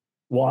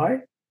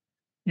 Why?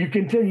 You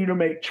continue to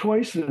make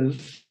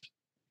choices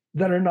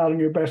that are not in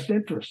your best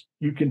interest.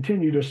 You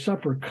continue to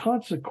suffer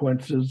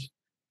consequences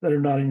that are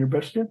not in your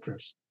best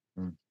interest.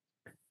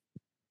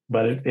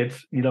 But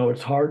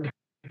it's hard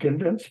to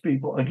convince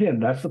people. Again,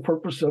 that's the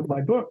purpose of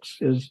my books,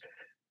 is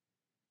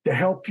to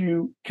help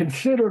you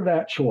consider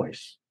that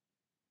choice.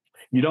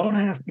 You don't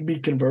have to be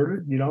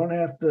converted. You don't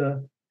have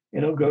to,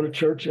 go to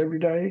church every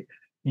day.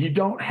 You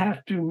don't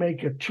have to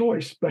make a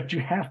choice, but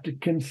you have to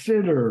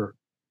consider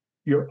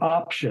your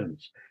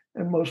options.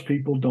 And most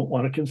people don't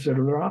want to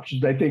consider their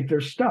options. They think they're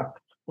stuck,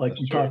 like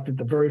we talked at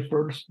the very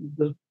first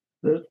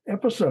the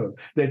episode.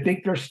 They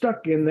think they're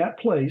stuck in that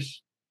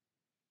place,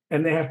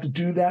 and they have to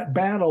do that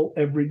battle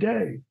every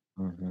day.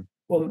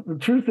 Well, the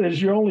truth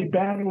is, you're only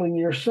battling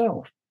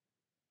yourself.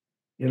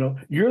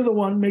 You're the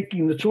one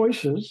making the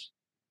choices.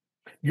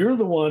 You're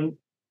the one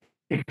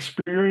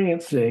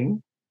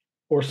experiencing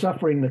or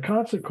suffering the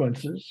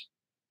consequences.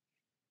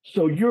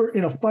 So you're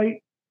in a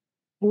fight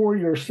for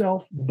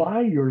yourself,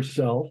 by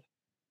yourself,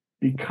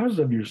 because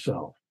of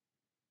yourself.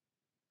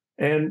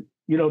 And,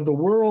 the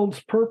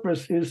world's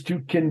purpose is to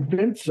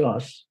convince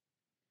us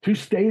to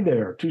stay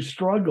there, to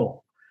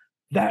struggle.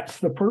 That's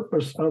the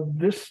purpose of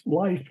this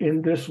life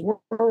in this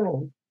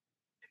world,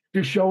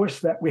 to show us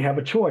that we have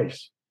a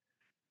choice.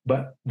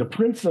 But the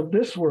prince of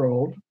this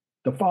world,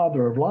 the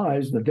father of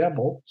lies, the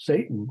devil,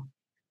 Satan,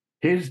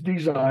 his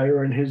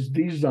desire and his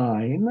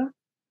design,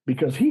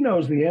 because he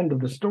knows the end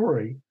of the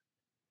story,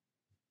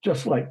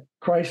 just like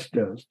Christ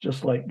does,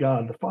 just like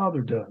God the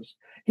Father does.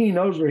 He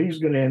knows where he's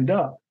going to end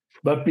up.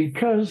 But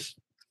because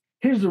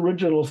his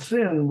original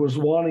sin was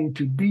wanting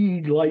to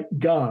be like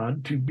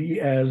God, to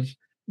be as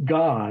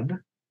God,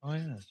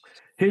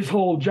 his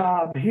whole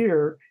job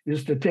here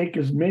is to take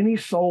as many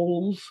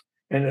souls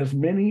and as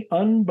many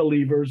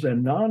unbelievers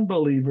and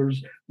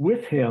non-believers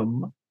with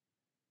him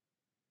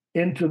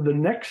into the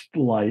next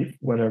life,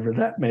 whatever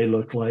that may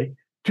look like,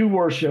 to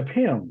worship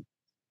him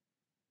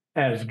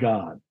as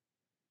God.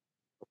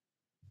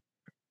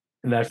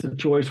 And that's the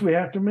choice we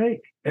have to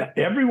make.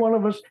 Every one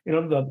of us,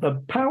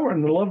 the power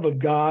and the love of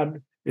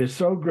God is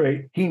so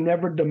great. He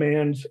never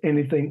demands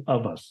anything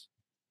of us.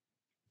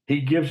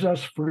 He gives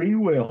us free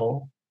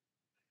will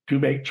to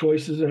make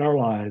choices in our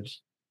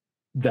lives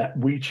that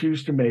we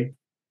choose to make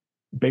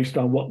based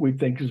on what we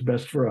think is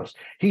best for us.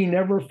 He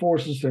never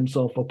forces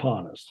himself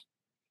upon us.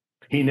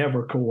 He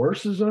never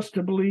coerces us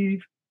to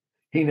believe.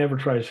 He never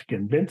tries to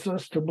convince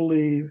us to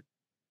believe.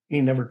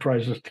 He never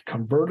tries to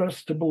convert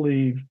us to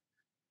believe.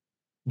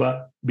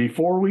 But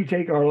before we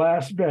take our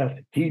last breath,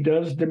 he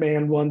does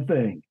demand one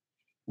thing.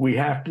 We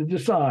have to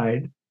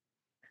decide,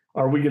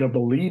 are we going to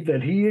believe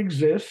that he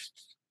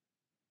exists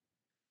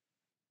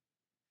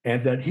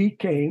and that he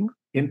came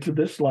into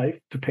this life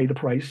to pay the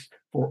price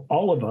for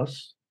all of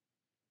us?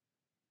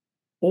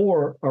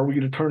 Or are we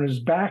going to turn his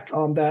back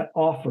on that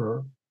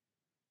offer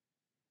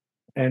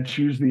and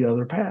choose the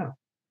other path?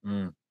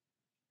 Mm.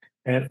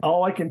 And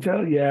all I can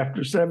tell you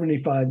after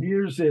 75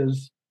 years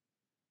is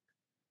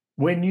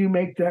when you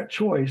make that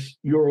choice,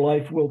 your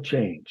life will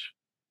change.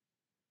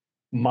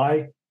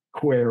 My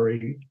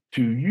query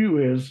to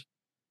you is,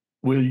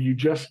 will you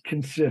just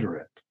consider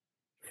it?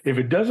 If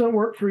it doesn't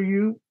work for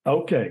you,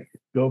 okay,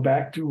 go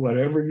back to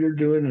whatever you're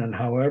doing and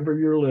however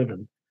you're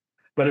living.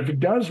 But if it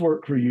does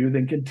work for you,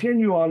 then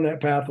continue on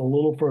that path a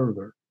little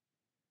further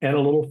and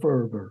a little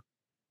further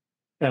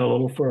and a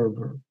little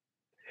further.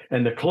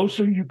 And the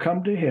closer you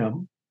come to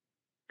him,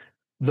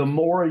 the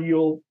more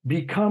you'll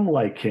become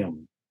like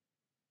him.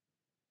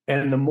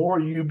 And the more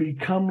you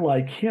become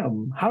like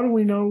him, how do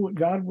we know what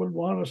God would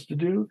want us to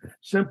do?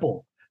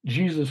 Simple.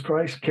 Jesus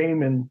Christ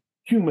came in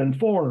human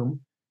form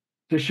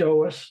to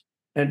show us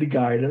and to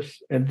guide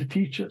us and to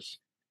teach us.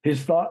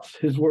 His thoughts,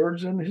 his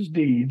words, and his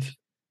deeds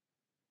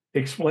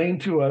explain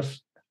to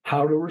us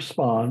how to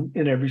respond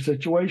in every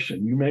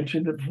situation. You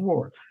mentioned it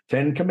before,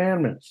 10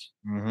 commandments.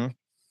 Mm-hmm.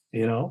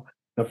 You know,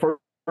 the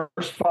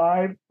first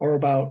 5 are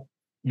about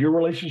your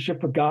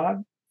relationship with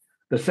God.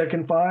 The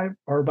second 5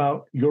 are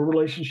about your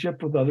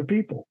relationship with other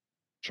people.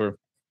 Sure.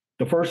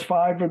 The first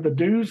 5 are the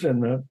do's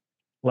and the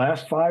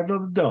last 5 are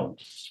the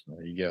don'ts.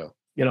 There you go.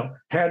 You know,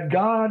 had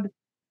God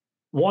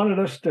wanted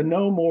us to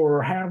know more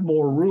or have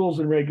more rules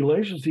and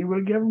regulations, he would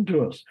have given them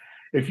to us.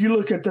 If you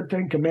look at the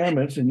 10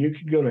 commandments, and you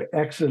could go to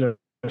Exodus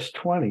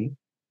 20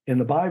 in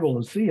the Bible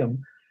and see them,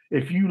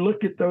 if you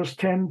look at those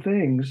 10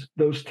 things,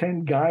 those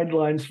 10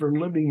 guidelines for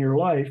living your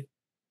life,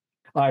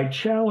 I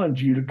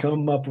challenge you to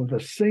come up with a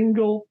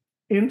single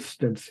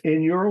instance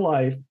in your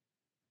life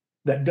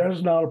that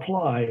does not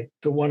apply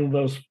to one of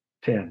those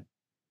 10.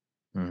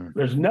 Mm-hmm.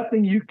 There's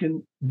nothing you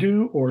can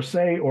do or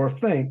say or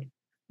think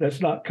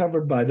that's not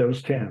covered by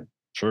those 10.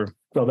 Sure.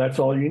 So that's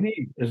all you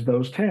need is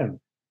those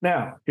 10.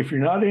 Now, if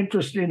you're not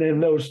interested in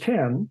those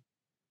 10,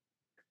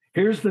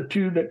 here's the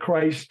 2 that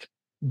Christ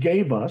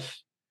gave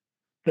us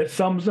that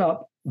sums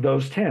up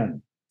those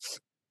 10.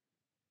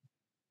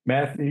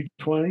 Matthew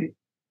 20,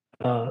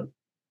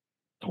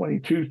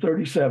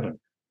 22:37.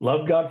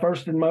 Love God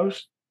first and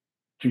most,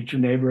 treat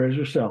your neighbor as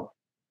yourself.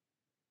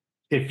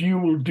 If you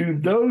will do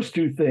those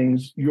 2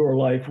 things, your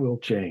life will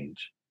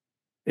change.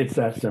 It's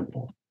that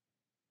simple.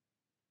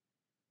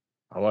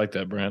 I like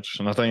that, Branch.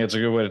 And I think it's a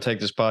good way to take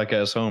this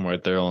podcast home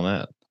right there on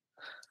that.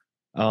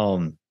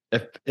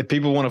 If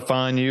people want to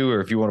find you,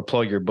 or if you want to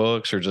plug your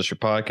books or just your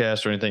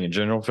podcast or anything in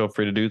general, feel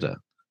free to do that.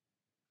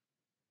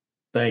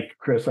 Thank you,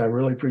 Chris. I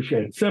really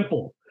appreciate it.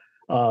 Simple.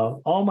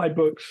 All my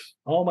books,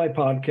 all my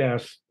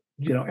podcasts,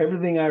 you know,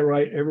 everything I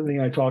write,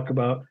 everything I talk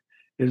about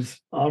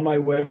is on my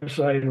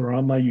website or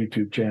on my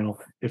YouTube channel.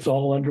 It's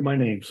all under my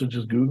name. So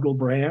just Google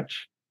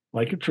Branch,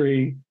 like a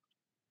tree,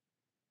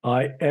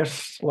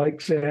 I-S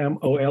like Sam,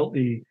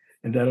 O-L-E,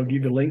 and that'll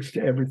give you links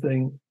to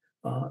everything.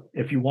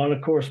 If you want to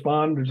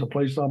correspond, there's a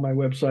place on my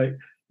website.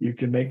 You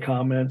can make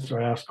comments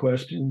or ask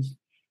questions.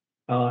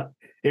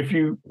 If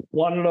you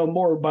want to know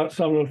more about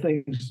some of the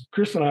things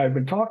Chris and I have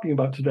been talking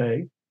about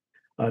today,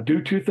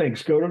 do 2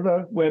 things. Go to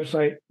the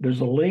website.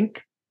 There's a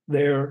link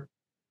there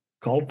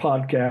called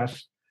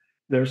podcast.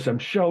 There's some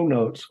show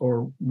notes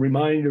or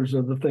reminders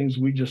of the things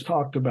we just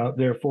talked about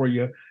there for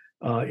you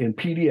in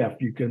PDF.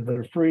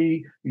 They're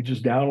free. You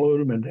just download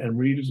them and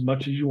read as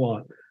much as you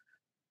want.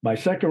 My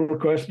second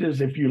request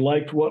is, if you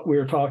liked what we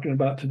were talking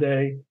about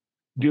today,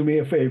 do me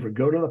a favor.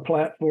 Go to the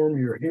platform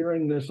you're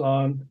hearing this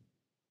on.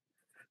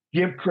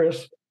 Give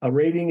Chris a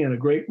rating and a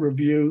great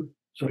review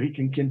so he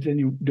can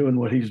continue doing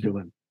what he's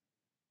doing.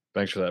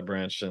 Thanks for that,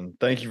 Branch. And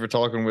thank you for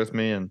talking with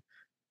me. And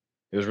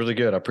it was really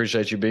good. I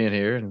appreciate you being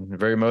here, and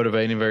very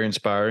motivating, very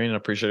inspiring. And I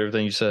appreciate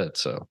everything you said.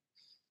 So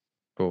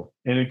cool.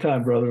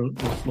 Anytime, brother.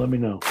 Just let me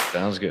know.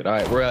 Sounds good. All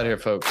right. We're out here,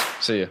 folks.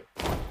 See ya.